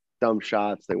dumb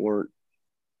shots. They weren't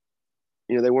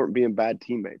being bad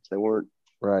teammates. They weren't.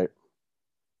 Right.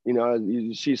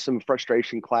 You see some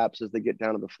frustration claps as they get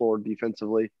down to the floor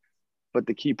defensively, but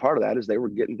the key part of that is they were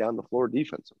getting down the floor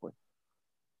defensively.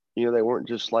 They weren't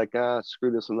just like,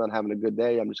 screw this, I'm not having a good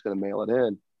day, I'm just going to mail it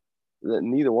in.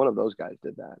 Neither one of those guys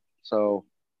did that. So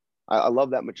I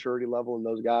love that maturity level in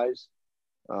those guys.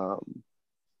 And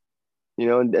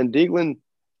Deaglin's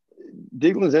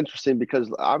interesting because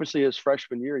obviously his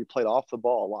freshman year, he played off the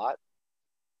ball a lot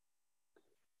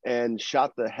and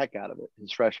shot the heck out of it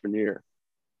his freshman year.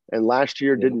 And last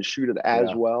year didn't shoot it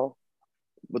as well,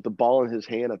 with the ball in his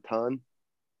hand a ton.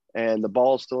 And the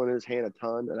ball is still in his hand a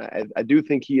ton. And I do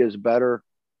think he is better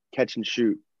catch and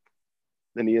shoot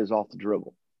than he is off the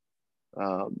dribble.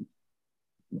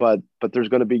 But there's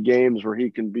going to be games where he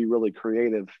can be really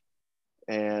creative.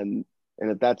 And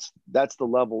if that's the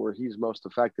level where he's most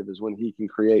effective, is when he can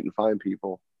create and find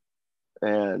people.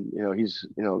 And, he's,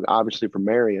 obviously from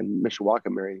Marion, Mishawaka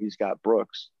Marion, he's got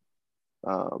Brooks.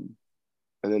 And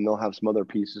then they'll have some other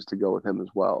pieces to go with him as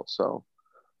well. So,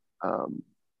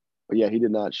 but yeah, he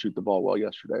did not shoot the ball well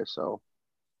yesterday. So,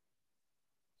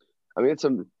 I mean, it's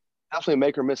definitely a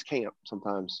make or miss camp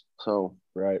sometimes. So,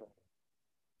 right.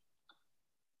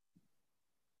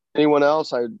 Anyone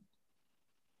else? I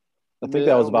think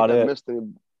that was about it.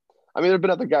 I mean, there've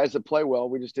been other guys that play well.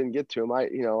 We just didn't get to him.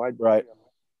 Right.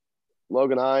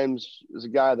 Logan Imes is a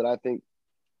guy that I think,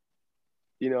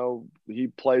 he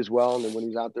plays well, and then when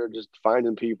he's out there just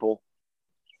finding people,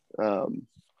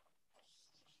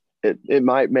 it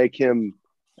might make him,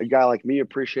 a guy like me,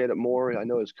 appreciate it more. I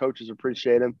know his coaches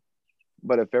appreciate him,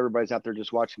 but if everybody's out there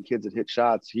just watching kids that hit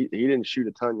shots, he didn't shoot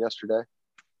a ton yesterday.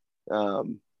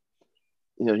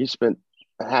 He spent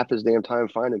half his damn time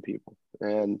finding people,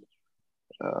 and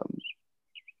I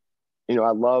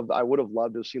would have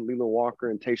loved to have seen Leland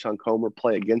Walker and Tayshawn Comer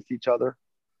play against each other.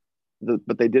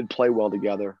 But they did play well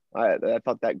together. I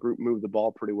thought that group moved the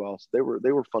ball pretty well. So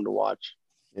they were fun to watch.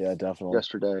 Yeah, definitely.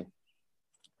 Yesterday.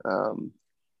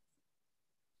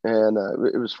 It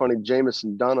was funny.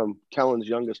 Jamison Dunham, Kellen's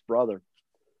youngest brother,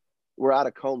 we're out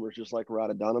of Comers just like we're out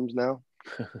of Dunhams now.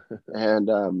 And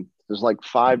there's like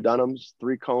 5 Dunhams,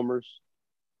 3 Comers.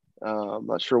 I'm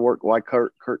not sure why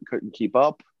Kurt couldn't keep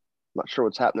up. I'm not sure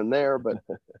what's happening there, but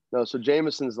no. So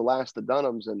Jamison's the last of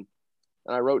Dunhams, and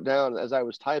I wrote down as I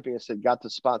was typing, I said, got the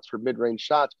spots for mid-range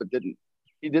shots, but didn't.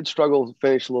 He did struggle to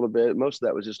finish a little bit. Most of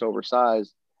that was just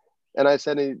oversized. And I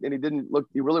said, he didn't look,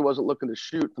 he really wasn't looking to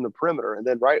shoot from the perimeter. And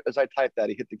then right as I typed that,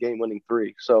 he hit the game-winning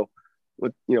 3. So,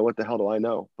 what the hell do I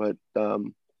know? But,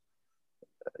 Dunham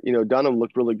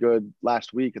looked really good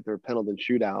last week at their Pendleton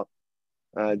shootout.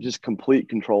 Just complete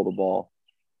control of the ball.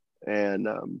 And,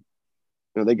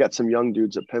 they got some young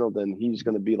dudes at Pendleton. He's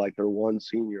going to be like their one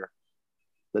senior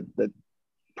that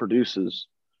produces.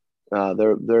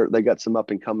 They got some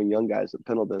up and coming young guys at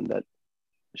Pendleton that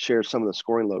share some of the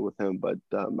scoring load with him. But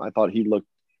I thought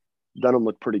Dunham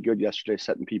looked pretty good yesterday,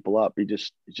 setting people up. He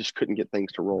just couldn't get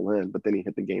things to roll in, but then he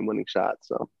hit the game winning shot.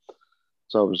 So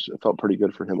it felt pretty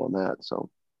good for him on that. So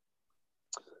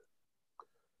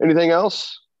anything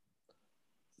else?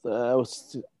 That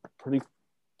was pretty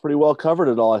well covered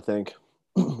it all, I think.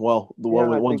 Well, the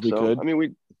ones we could. I mean,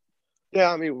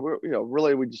 we're,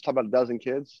 really, we just talked about a dozen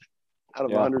kids out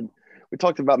of 100. We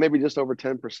talked about maybe just over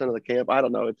 10% of the camp. I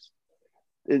don't know.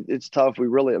 It's tough.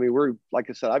 We're, like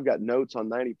I said, I've got notes on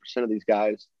 90% of these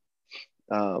guys.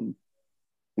 We're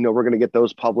going to get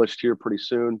those published here pretty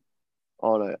soon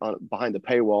on behind the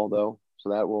paywall though.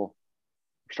 So that will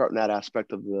starting that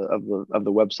aspect of the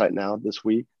website now this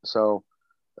week. So,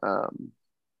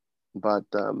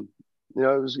 it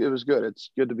was good.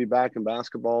 It's good to be back in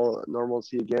basketball,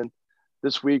 normalcy again.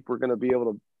 This week, we're going to be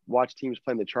able to watch teams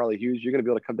playing the Charlie Hughes. You're going to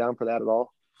be able to come down for that at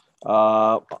all?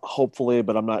 Hopefully,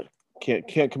 but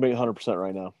can't commit 100%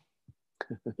 right now.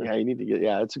 Yeah, you need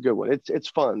to it's a good one. It's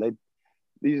fun.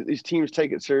 These teams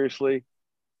take it seriously,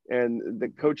 and the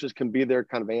coaches can be there,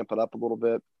 kind of amp it up a little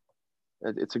bit.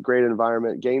 It's a great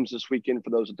environment. Games this weekend, for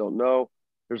those that don't know,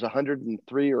 there's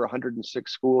 103 or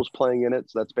 106 schools playing in it.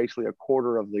 So that's basically a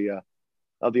quarter of the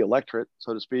electorate,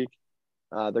 so to speak.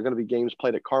 They're going to be games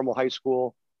played at Carmel High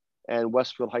School and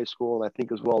Westfield High School, and I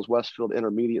think as well as Westfield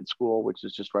Intermediate School, which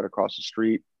is just right across the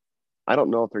street. I don't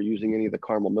know if they're using any of the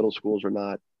Carmel middle schools or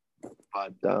not,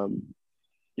 but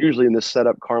usually in this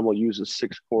setup, Carmel uses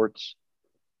 6 courts.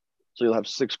 So you'll have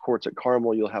 6 courts at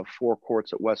Carmel. You'll have 4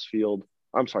 courts at Westfield.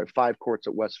 I'm sorry, 5 courts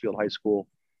at Westfield High School,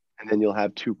 and then you'll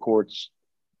have 2 courts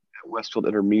at Westfield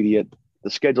Intermediate. The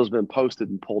schedule's been posted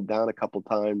and pulled down a couple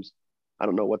times. I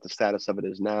don't know what the status of it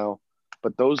is now,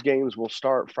 but those games will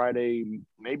start Friday,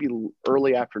 maybe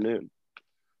early afternoon.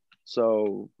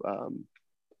 So,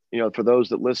 for those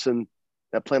that listen,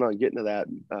 that plan on getting to that,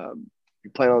 you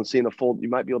plan on seeing you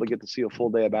might be able to get to see a full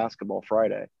day of basketball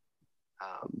Friday.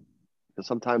 Because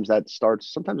sometimes it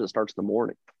starts in the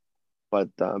morning. but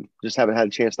just haven't had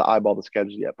a chance to eyeball the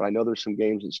schedule yet. But I know there's some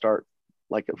games that start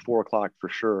like at 4:00 for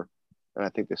sure, and I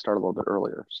think they start a little bit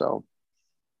earlier. So,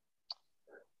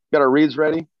 got our reads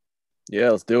ready.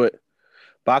 Yeah, let's do it.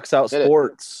 Box Out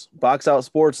Sports. Box Out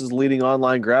Sports is a leading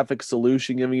online graphic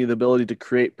solution giving you the ability to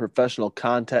create professional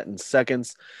content in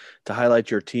seconds to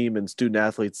highlight your team and student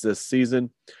athletes this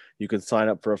season. You can sign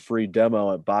up for a free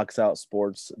demo at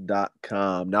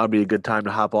boxoutsports.com. Now would be a good time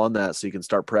to hop on that so you can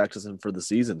start practicing for the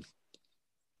season.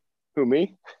 Who,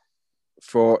 me?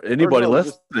 For anybody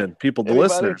listening, people, the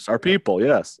listeners, our people,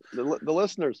 yes. The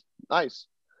listeners. Nice.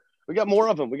 We got more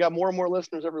of them. We got more and more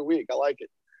listeners every week. I like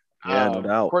it. Yeah, no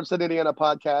doubt. Courtside Indiana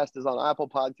podcast is on Apple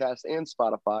Podcasts and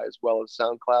Spotify, as well as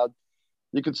SoundCloud.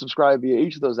 You can subscribe via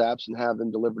each of those apps and have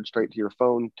them delivered straight to your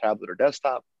phone, tablet, or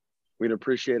desktop. We'd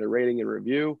appreciate a rating and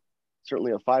review.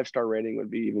 Certainly a 5-star rating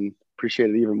would be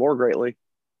appreciated even more greatly.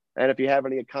 And if you have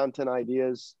any content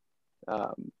ideas,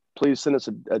 please send us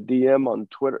a DM on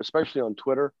Twitter, especially on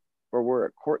Twitter, where we're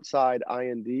at Courtside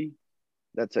IND.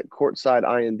 That's at Courtside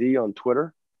IND on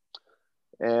Twitter.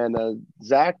 And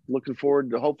Zach, looking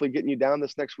forward to hopefully getting you down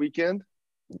this next weekend.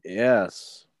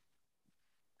 Yes.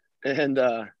 And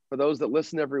for those that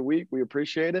listen every week, we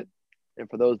appreciate it. And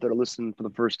for those that are listening for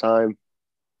the first time,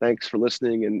 thanks for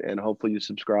listening. And hopefully you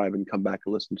subscribe and come back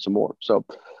and listen some more. So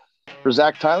for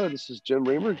Zach Tyler, this is Jim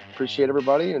Reamer. Appreciate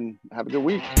everybody and have a good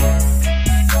week.